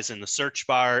butterflies in the search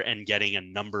bar and getting a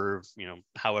number of,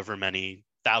 however many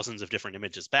thousands of different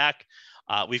images back,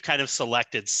 we've kind of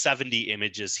selected 70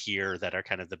 images here that are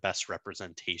kind of the best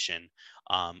representation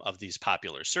of these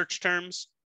popular search terms.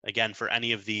 Again, for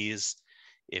any of these,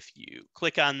 if you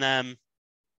click on them,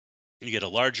 you get a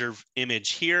larger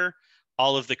image here,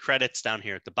 all of the credits down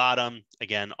here at the bottom.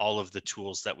 Again, all of the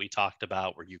tools that we talked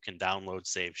about where you can download,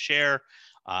 save, share,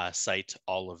 cite,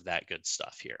 all of that good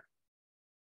stuff here.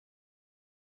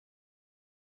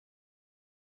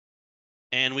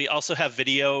 And we also have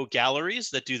video galleries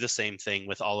that do the same thing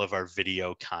with all of our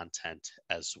video content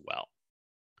as well.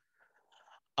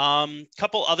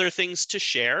 Couple other things to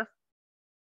share.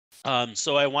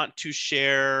 So I want to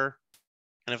share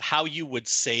kind of how you would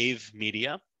save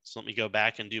media. So let me go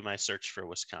back and do my search for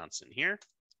Wisconsin here.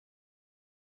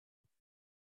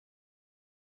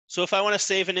 So if I want to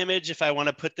save an image, if I want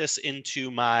to put this into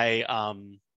my,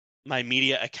 my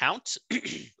media account,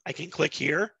 I can click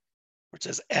here where it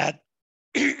says add.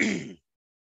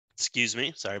 Excuse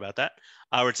me, sorry about that.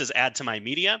 Where it says add to my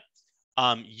media.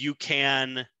 You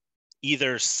can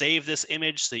either save this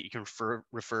image so that you can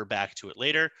refer back to it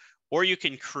later, or you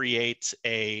can create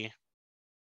a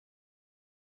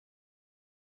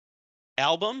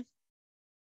album.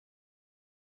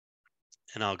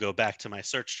 And I'll go back to my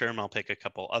search term. I'll pick a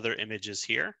couple other images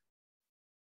here.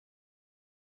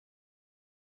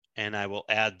 And I will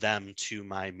add them to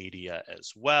my media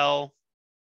as well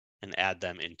and add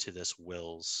them into this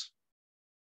WiLS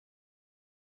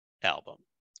album.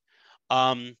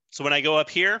 So when I go up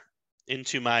here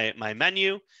into my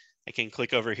menu, I can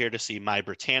click over here to see my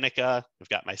Britannica. I've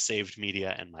got my saved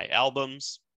media and my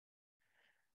albums.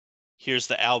 Here's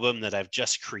the album that I've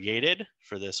just created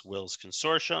for this WiLS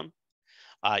consortium.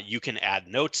 You can add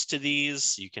notes to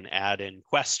these. You can add in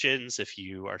questions if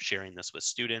you are sharing this with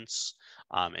students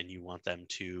and you want them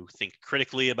to think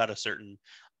critically about a certain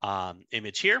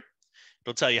image here.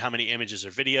 It'll tell you how many images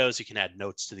or videos. You can add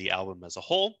notes to the album as a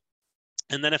whole.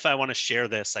 And then if I want to share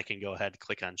this, I can go ahead and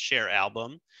click on Share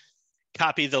Album,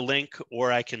 copy the link,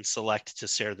 or I can select to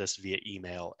share this via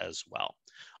email as well.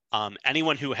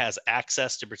 Anyone who has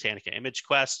access to Britannica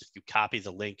ImageQuest, if you copy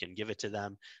the link and give it to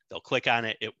them, they'll click on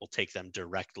it. It will take them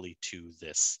directly to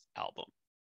this album.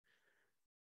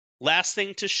 Last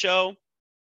thing to show,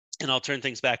 and I'll turn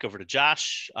things back over to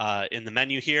Josh. In the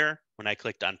menu here, when I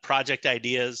clicked on Project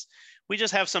Ideas, we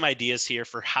just have some ideas here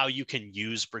for how you can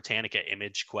use Britannica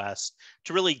ImageQuest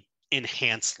to really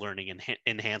enhance learning and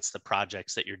enhance the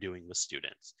projects that you're doing with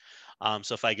students.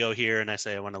 So if I go here and I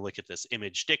say I want to look at this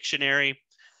image dictionary,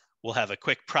 we'll have a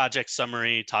quick project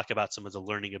summary, talk about some of the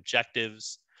learning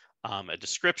objectives, a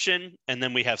description, and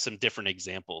then we have some different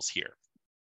examples here.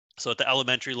 So at the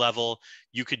elementary level,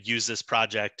 you could use this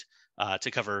project to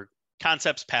cover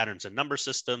concepts, patterns, and number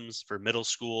systems. For middle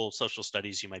school, social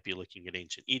studies, you might be looking at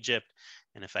ancient Egypt.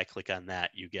 And if I click on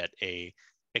that, you get a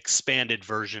expanded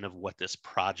version of what this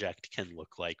project can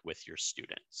look like with your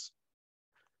students.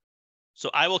 So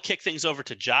I will kick things over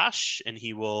to Josh, and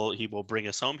he will bring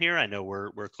us home here. I know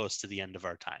we're close to the end of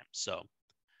our time. So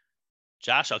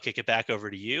Josh, I'll kick it back over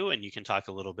to you, and you can talk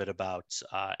a little bit about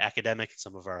academic and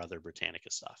some of our other Britannica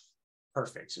stuff.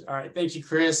 Perfect. All right. Thank you,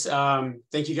 Chris.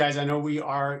 Thank you, guys. I know we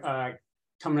are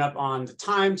coming up on the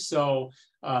time, so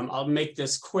I'll make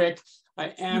this quick.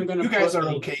 I am going to. You guys are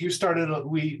okay. You started.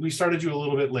 We started you a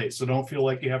little bit late, so don't feel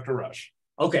like you have to rush.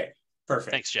 Okay.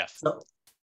 Perfect. Thanks, Jeff. So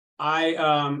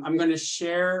I'm going to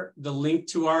share the link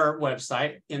to our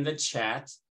website in the chat.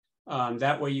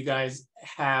 That way you guys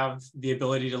have the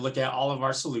ability to look at all of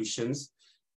our solutions.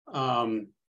 And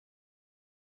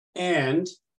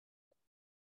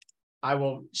I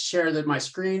will share my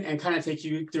screen and kind of take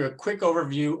you through a quick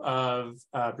overview of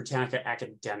Britannica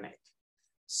Academic.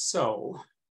 So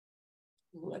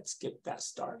let's get that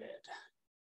started.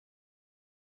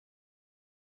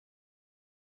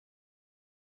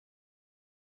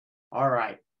 All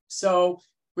right, so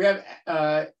we have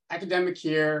academic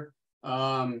here.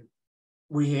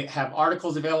 We have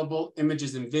articles available,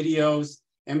 images and videos,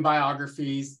 and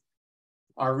biographies.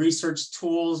 Our research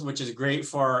tools, which is great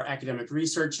for academic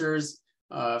researchers,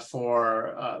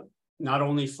 for not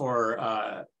only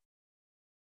for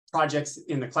projects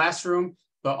in the classroom,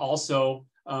 but also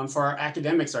for our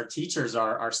academics, our teachers,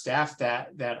 our staff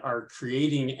that are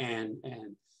creating and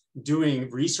doing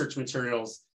research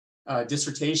materials,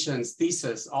 dissertations,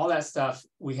 thesis, all that stuff.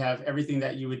 We have everything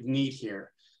that you would need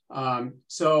here.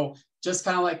 So just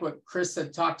kind of like what Chris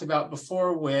had talked about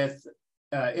before with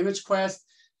ImageQuest,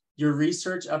 your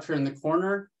research up here in the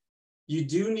corner, you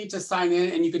do need to sign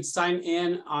in, and you could sign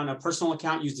in on a personal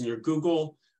account using your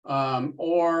Google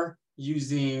or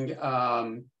using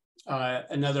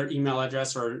another email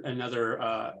address or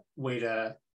another way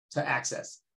to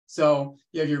access. So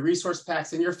you have your resource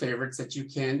packs and your favorites that you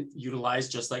can utilize,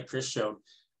 just like Chris showed.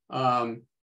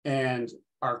 And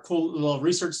our cool little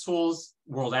research tools,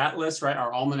 World Atlas, right?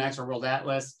 Our almanacs, our World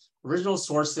Atlas, original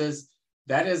sources.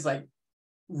 That is like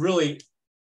really,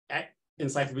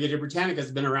 Encyclopedia Britannica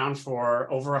has been around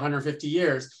for over 150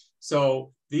 years.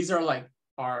 So these are like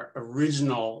our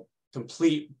original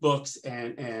complete books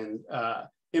and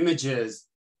images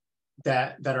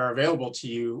that are available to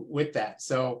you with that.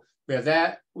 So we have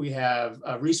that. We have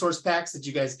resource packs that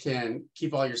you guys can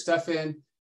keep all your stuff in.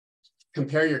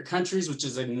 Compare your countries, which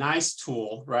is a nice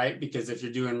tool, right? Because if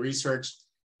you're doing research,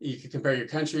 you can compare your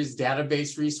countries,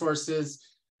 database resources,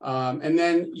 and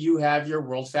then you have your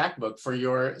World Factbook for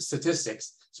your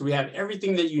statistics. So we have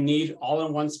everything that you need all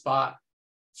in one spot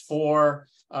for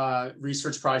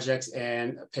research projects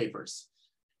and papers.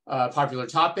 Popular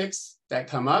topics that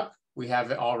come up, we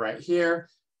have it all right here.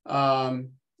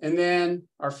 And then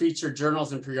our featured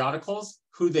journals and periodicals,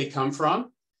 who they come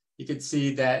from. You can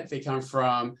see that they come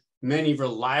from many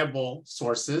reliable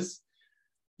sources.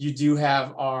 You do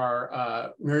have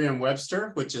our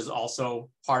Merriam-Webster, which is also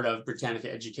part of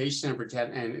Britannica Education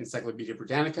and Encyclopedia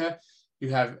Britannica. You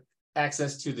have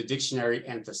access to the dictionary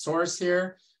and thesaurus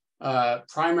here.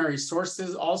 Primary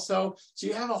sources also. So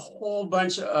you have a whole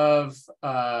bunch of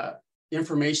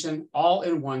information all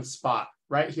in one spot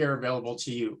right here available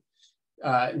to you.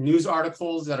 News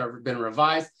articles that have been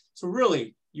revised. So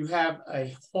really, you have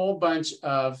a whole bunch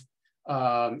of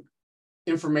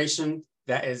information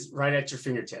that is right at your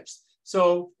fingertips.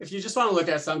 So if you just want to look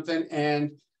at something,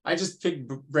 and I just picked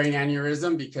brain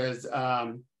aneurysm because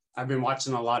I've been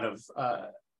watching a lot of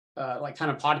like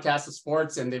kind of podcasts of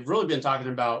sports, and they've really been talking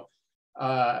about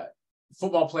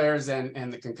football players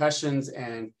and the concussions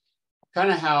and kind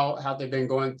of how they've been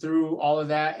going through all of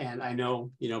that. And I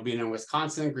know, you know, being in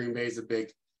Wisconsin, Green Bay is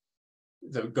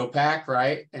the Go Pack,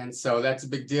 right? And so that's a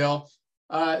big deal.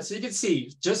 So you can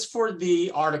see just for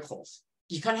the articles,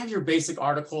 you kind of have your basic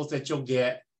articles that you'll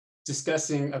get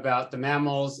discussing about the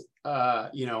mammals,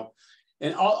 you know,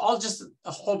 and all just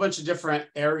a whole bunch of different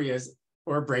areas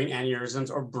where brain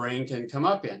aneurysms or brain can come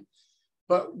up in.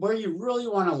 But where you really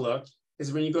want to look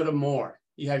is when you go to more.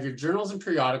 You have your journals and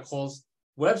periodicals,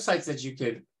 websites that you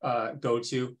could go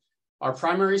to, our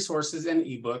primary sources and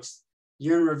ebooks,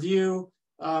 year in review,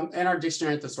 and our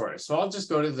dictionary and thesaurus. So I'll just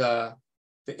go to the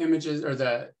images or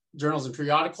the journals and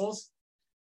periodicals.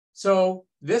 So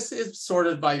this is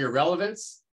sorted by your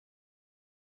relevance,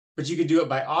 but you could do it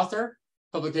by author,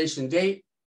 publication date,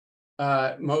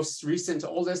 most recent to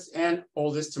oldest, and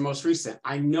oldest to most recent.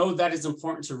 I know that is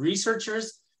important to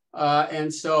researchers,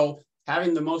 and so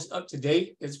having the most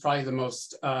up-to-date is probably the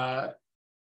most kind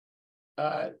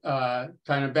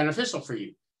of beneficial for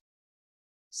you.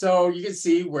 So you can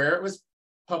see where it was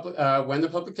when the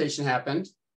publication happened.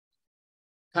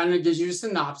 Kind of gives you a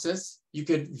synopsis. You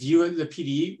could view the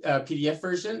PDF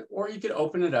version, or you could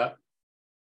open it up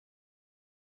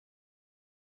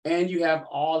and you have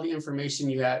all the information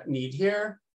you need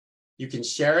here. You can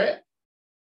share it.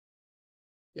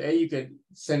 Okay, you could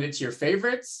send it to your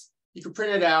favorites. You could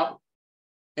print it out,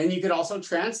 and you could also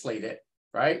translate it,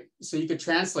 right? So you could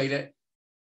translate it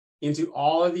into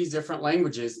all of these different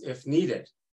languages if needed.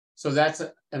 So that's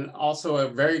also a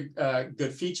very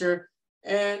good feature.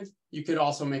 And you could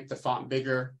also make the font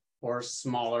bigger or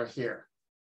smaller here.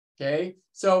 Okay,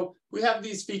 so we have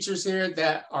these features here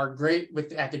that are great with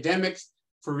the academics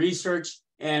for research,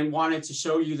 and wanted to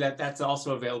show you that that's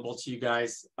also available to you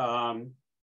guys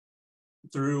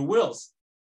through WiLS.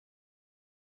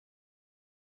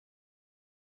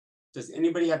 Does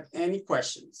anybody have any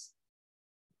questions?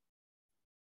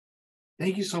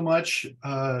 Thank you so much,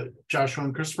 Joshua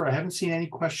and Christopher. I haven't seen any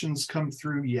questions come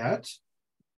through yet.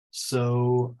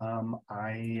 So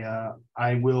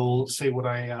I will say what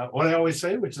I always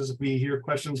say, which is if we hear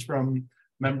questions from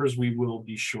members, we will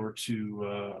be sure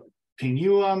to ping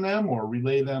you on them or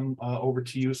relay them over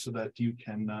to you so that you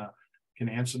can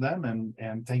answer them.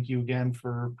 And thank you again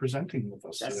for presenting with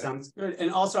us today. That sounds good.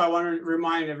 And also, I want to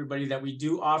remind everybody that we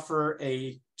do offer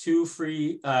a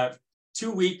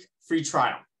 2-week free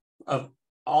trial of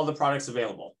all the products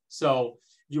available. So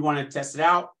if you want to test it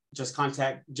out, just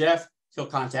contact Jeff. He'll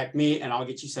contact me and I'll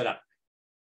get you set up.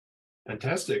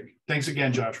 Fantastic. Thanks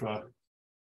again, Joshua.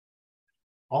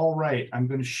 All right, I'm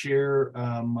going to share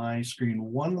my screen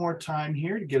one more time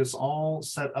here to get us all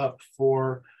set up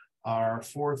for our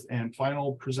fourth and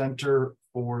final presenter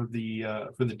for the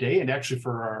day, and actually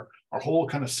for our whole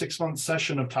kind of 6-month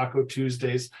session of Taco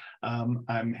Tuesdays.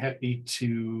 I'm happy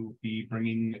to be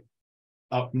bringing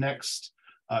up next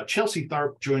Chelsea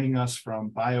Tharp, joining us from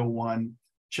BioOne.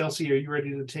 Chelsea, are you ready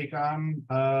to take on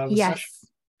the yes. session?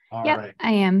 All yep, right.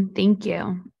 I am. Thank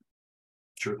you.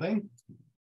 Sure thing.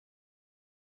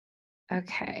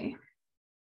 Okay.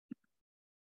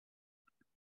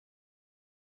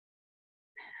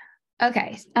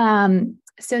 Okay.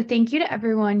 So thank you to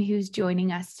everyone who's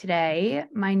joining us today.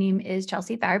 My name is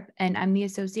Chelsea Tharp, and I'm the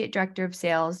Associate Director of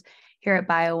Sales here at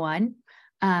BioOne.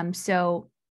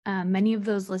 Many of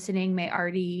those listening may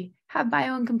already have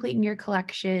BioOne Complete in your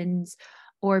collections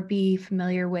or be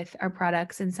familiar with our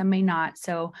products, and some may not.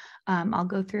 So I'll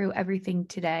go through everything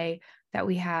today that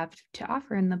we have to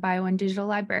offer in the BioOne Digital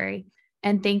Library.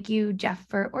 And thank you, Jeff,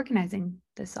 for organizing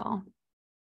this all.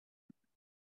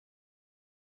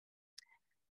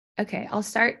 Okay, I'll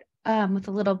start with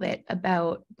a little bit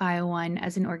about BioOne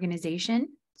as an organization.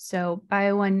 So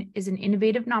BioOne is an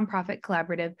innovative nonprofit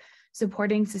collaborative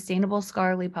supporting sustainable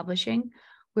scholarly publishing.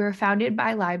 We were founded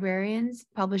by librarians,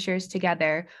 publishers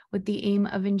together with the aim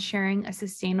of ensuring a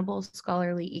sustainable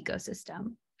scholarly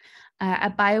ecosystem.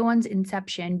 At BioOne's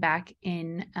inception back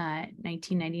in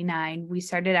 1999, we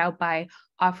started out by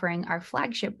offering our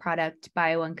flagship product,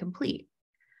 BioOne Complete.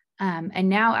 And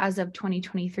now, as of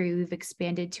 2023, we've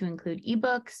expanded to include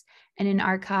ebooks and an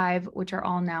archive, which are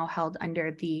all now held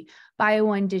under the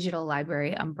BioOne Digital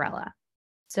Library umbrella.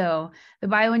 So the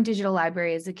BioOne Digital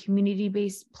Library is a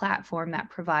community-based platform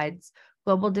that provides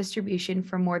global distribution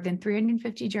for more than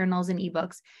 350 journals and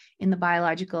ebooks in the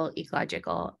biological,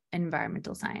 ecological, and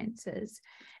environmental sciences.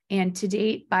 And to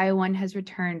date, BioOne has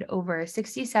returned over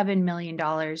 $67 million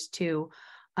to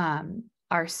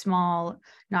our small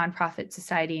nonprofit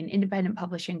society and independent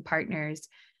publishing partners,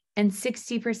 and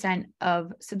 60%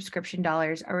 of subscription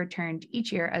dollars are returned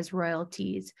each year as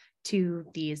royalties to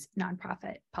these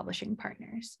nonprofit publishing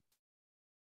partners.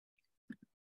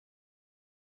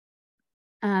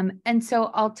 And so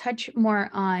I'll touch more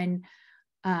on,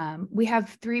 we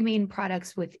have 3 main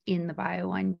products within the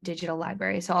BioOne Digital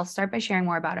Library. So I'll start by sharing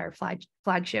more about our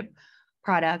flagship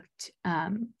product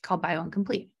called BioOne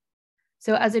Complete.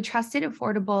 So as a trusted,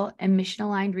 affordable, and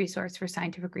mission-aligned resource for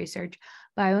scientific research,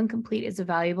 BioOne Complete is a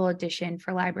valuable addition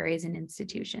for libraries and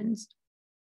institutions.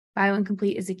 BioOne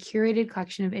Complete is a curated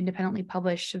collection of independently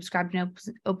published, subscribed and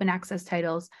open access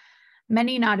titles,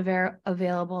 many not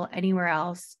available anywhere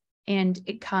else, and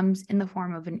it comes in the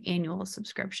form of an annual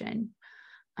subscription.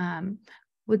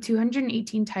 With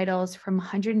 218 titles from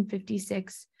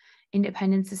 156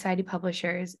 independent society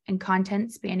publishers and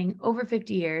content spanning over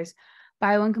 50 years,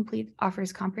 BioOne Complete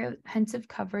offers comprehensive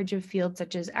coverage of fields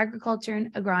such as agriculture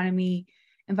and agronomy,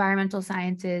 environmental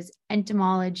sciences,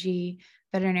 entomology,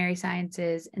 veterinary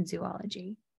sciences, and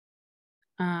zoology.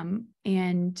 And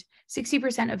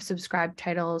 60% of subscribed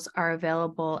titles are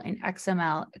available in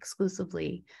XML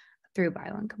exclusively through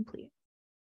BioOne Complete.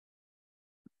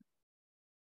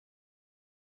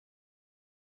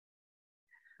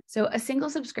 So a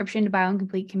single subscription to BioOne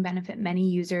Complete can benefit many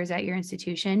users at your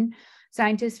institution.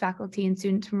 Scientists, faculty, and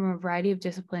students from a variety of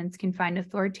disciplines can find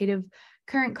authoritative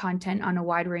current content on a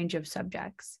wide range of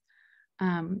subjects.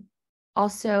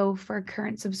 Also, for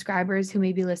current subscribers who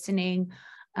may be listening,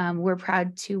 we're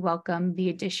proud to welcome the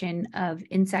addition of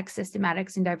Insect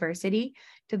Systematics and Diversity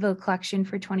to the collection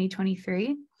for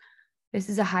 2023. This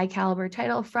is a high caliber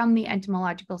title from the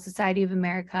Entomological Society of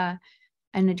America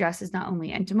and addresses not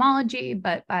only entomology,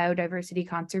 but biodiversity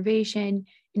conservation,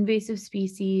 invasive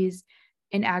species,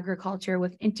 and agriculture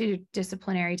with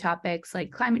interdisciplinary topics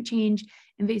like climate change,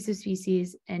 invasive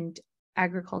species, and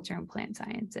agriculture and plant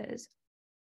sciences.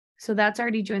 So that's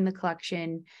already joined the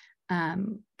collection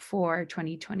for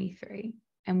 2023.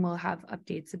 And we'll have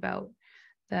updates about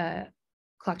the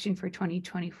collection for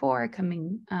 2024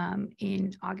 coming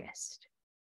in August.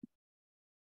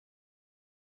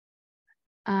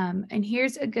 And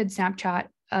here's a good snapshot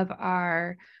of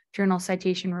our journal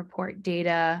citation report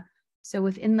data. So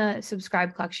within the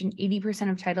subscribed collection, 80%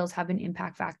 of titles have an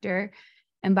impact factor,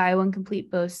 and BioOne Complete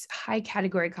boasts high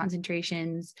category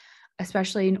concentrations,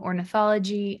 especially in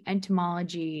ornithology,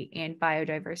 entomology, and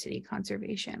biodiversity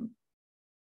conservation.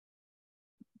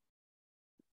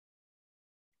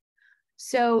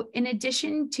 So in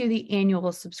addition to the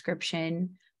annual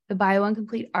subscription, the BioOne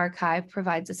Complete archive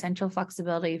provides essential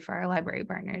flexibility for our library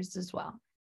partners as well.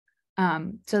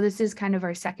 So this is kind of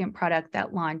our second product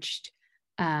that launched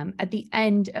at the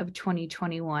end of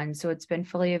 2021. So it's been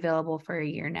fully available for a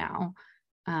year now.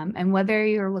 And whether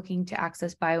you're looking to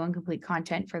access BioOne Complete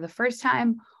content for the first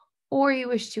time, or you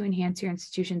wish to enhance your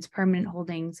institution's permanent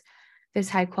holdings, this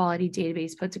high quality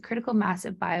database puts a critical mass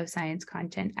of bioscience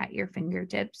content at your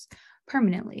fingertips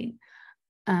permanently.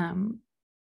 The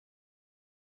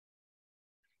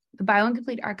BioOne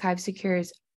Complete archive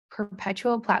secures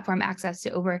perpetual platform access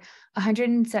to over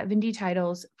 170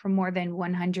 titles from more than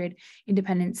 100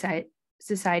 independent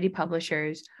society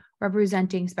publishers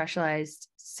representing specialized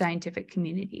scientific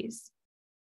communities.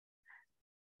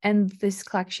 And this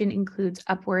collection includes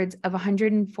upwards of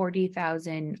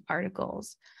 140,000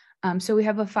 articles. So we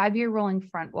have a 5-year rolling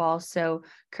front wall. So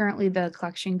currently the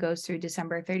collection goes through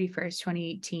December 31st,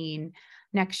 2018.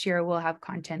 Next year we'll have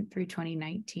content through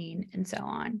 2019 and so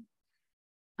on.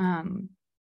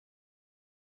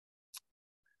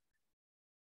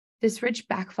 This rich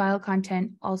backfile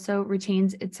content also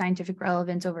retains its scientific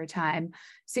relevance over time.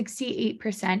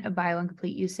 68% of BioOne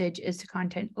Complete usage is to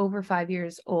content over 5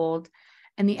 years old,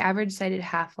 and the average cited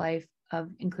half-life of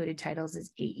included titles is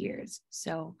 8 years.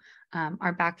 So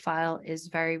our backfile is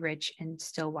very rich and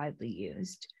still widely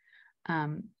used.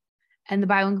 And the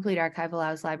BioOne Complete archive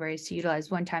allows libraries to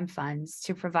utilize one-time funds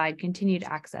to provide continued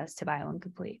access to BioOne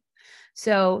Complete.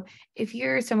 So if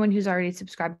you're someone who's already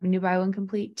subscribing to BioOne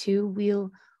Complete too,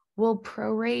 we'll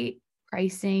prorate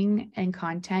pricing and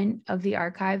content of the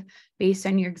archive based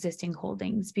on your existing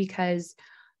holdings, because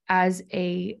as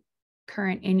a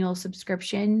current annual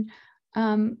subscription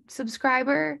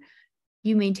subscriber,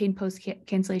 you maintain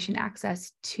post-cancellation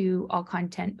access to all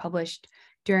content published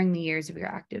during the years of your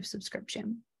active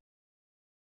subscription.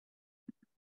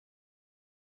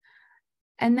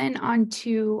 And then on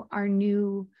to our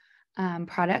new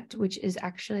product, which is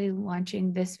actually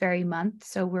launching this very month.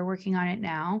 So we're working on it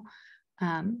now.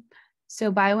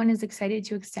 So BioOne is excited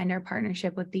to extend our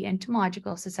partnership with the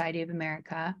Entomological Society of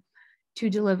America to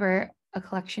deliver a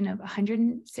collection of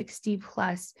 160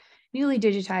 plus newly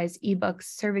digitized ebooks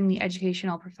serving the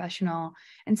educational, professional,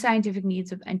 and scientific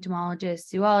needs of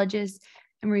entomologists, zoologists,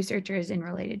 and researchers in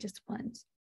related disciplines.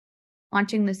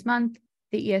 Launching this month,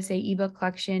 the ESA ebook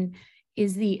collection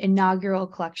is the inaugural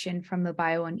collection from the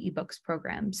BioOne eBooks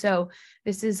program. So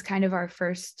this is kind of our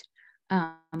first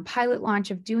pilot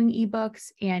launch of doing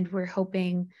ebooks, and we're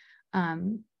hoping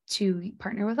to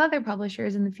partner with other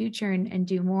publishers in the future and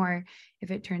do more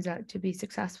if it turns out to be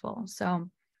successful. So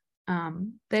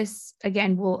this,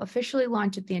 again, will officially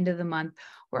launch at the end of the month.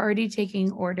 We're already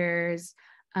taking orders,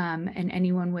 and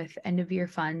anyone with end of year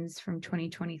funds from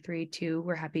 2023 too,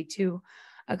 we're happy to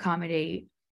accommodate.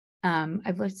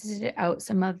 I've listed out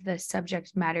some of the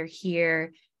subject matter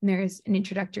here. And there's an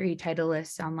introductory title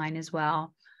list online as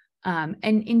well. And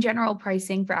in general,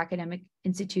 pricing for academic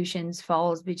institutions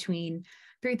falls between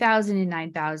 $3,000 and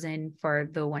 $9,000 for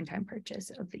the one-time purchase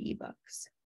of the ebooks.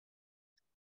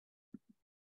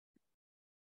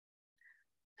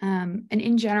 And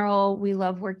in general, we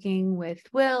love working with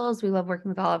WiLS. We love working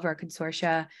with all of our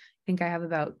consortia. I think I have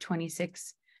about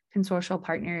 26 consortial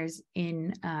partners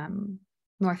in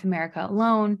North America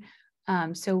alone.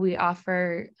 So we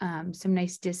offer some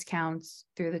nice discounts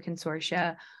through the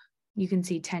consortia. You can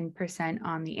see 10%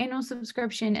 on the annual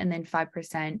subscription and then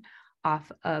 5%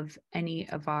 off of any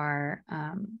of our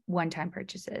one-time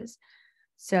purchases.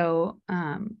 So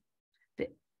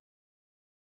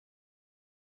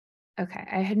Okay,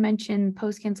 I had mentioned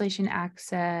post-cancellation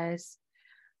access.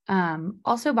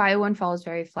 Also, BioOne follows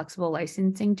very flexible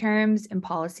licensing terms and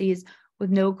policies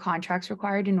with no contracts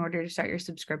required in order to start your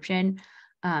subscription.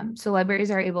 So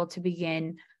libraries are able to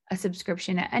begin a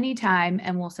subscription at any time,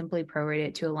 and we'll simply prorate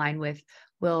it to align with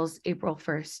WiLS April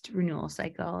 1st renewal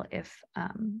cycle if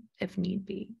need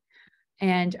be.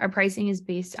 And our pricing is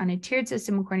based on a tiered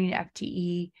system according to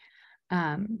FTE,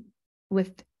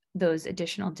 with those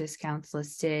additional discounts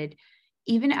listed.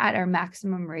 Even at our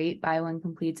maximum rate, BioOne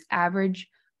Complete's average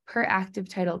per active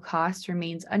title cost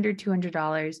remains under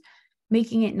 $200,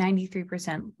 making it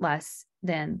 93% less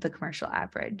than the commercial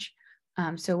average.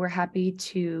 So we're happy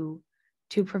to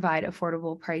provide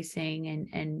affordable pricing,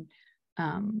 and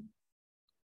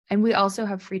we also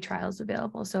have free trials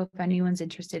available. So if anyone's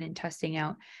interested in testing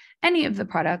out any of the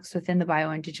products within the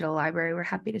BioOne Digital Library, we're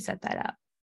happy to set that up.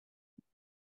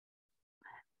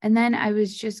 And then I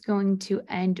was just going to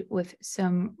end with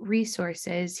some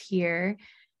resources here.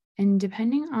 And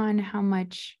depending on how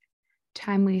much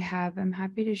time we have, I'm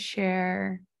happy to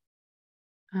share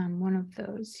one of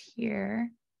those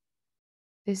here.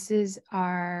 This is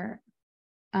our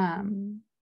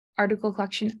article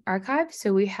collection archive.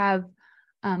 So we have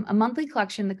a monthly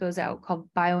collection that goes out called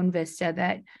BioOne Vista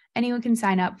that anyone can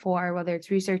sign up for, whether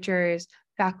it's researchers,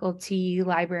 faculty,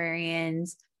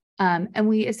 librarians, and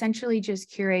we essentially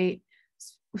just curate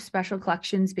special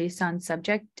collections based on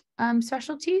subject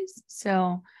specialties.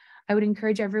 So I would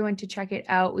encourage everyone to check it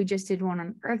out. We just did one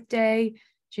on Earth Day,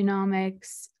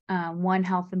 genomics, one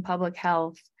health and public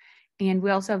health, and we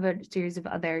also have a series of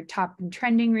other top and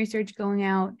trending research going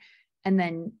out, and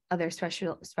then other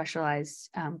specialized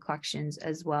collections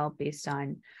as well based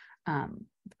on,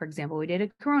 for example, we did a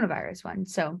coronavirus one.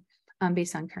 So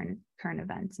based on current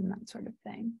events and that sort of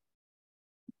thing.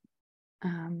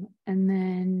 And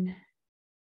then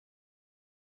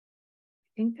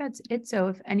I think that's it. So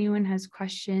if anyone has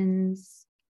questions,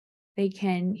 they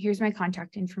can, here's my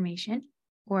contact information,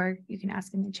 or you can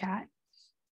ask in the chat.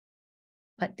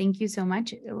 But thank you so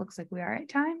much. It looks like we are at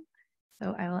time.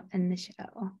 So I will end the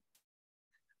show.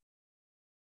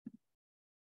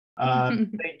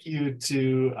 Thank you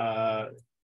to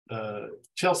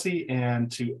Chelsea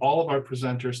and to all of our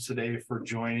presenters today for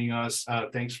joining us.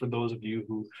 Thanks for those of you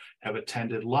who have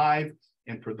attended live,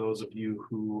 and for those of you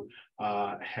who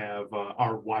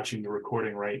are watching the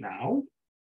recording right now.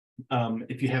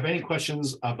 If you have any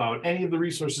questions about any of the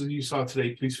resources you saw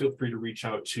today, please feel free to reach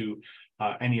out to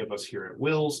any of us here at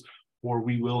WiLS, or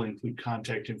we will include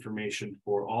contact information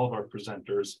for all of our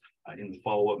presenters in the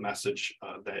follow-up message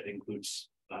that includes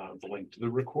the link to the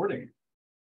recording.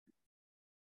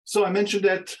 So I mentioned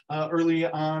that early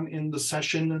on in the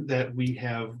session that we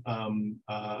have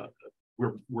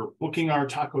we're booking our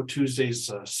Taco Tuesdays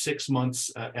 6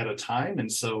 months at a time,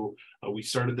 and so we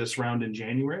started this round in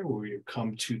January, where we have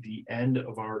come to the end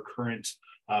of our current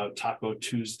Taco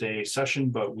Tuesday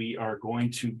session, but we are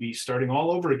going to be starting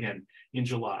all over again in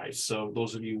July. So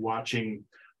those of you watching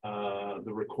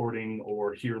the recording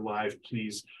or here live,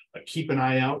 please keep an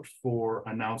eye out for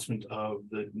announcement of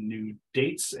the new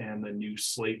dates and the new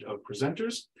slate of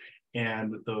presenters.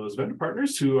 And those vendor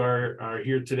partners who are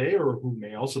here today, or who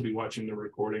may also be watching the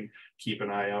recording, keep an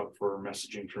eye out for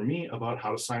messaging from me about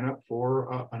how to sign up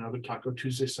for another Taco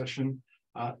Tuesday session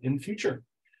in the future.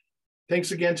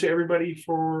 Thanks again to everybody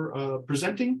for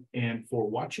presenting and for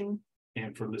watching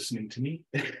and for listening to me.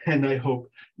 And I hope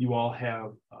you all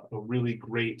have a really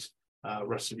great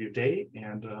rest of your day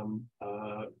and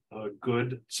a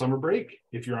good summer break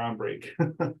if you're on break.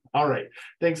 All right.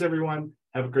 Thanks, everyone.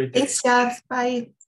 Have a great day. Thanks, Jeff. Bye.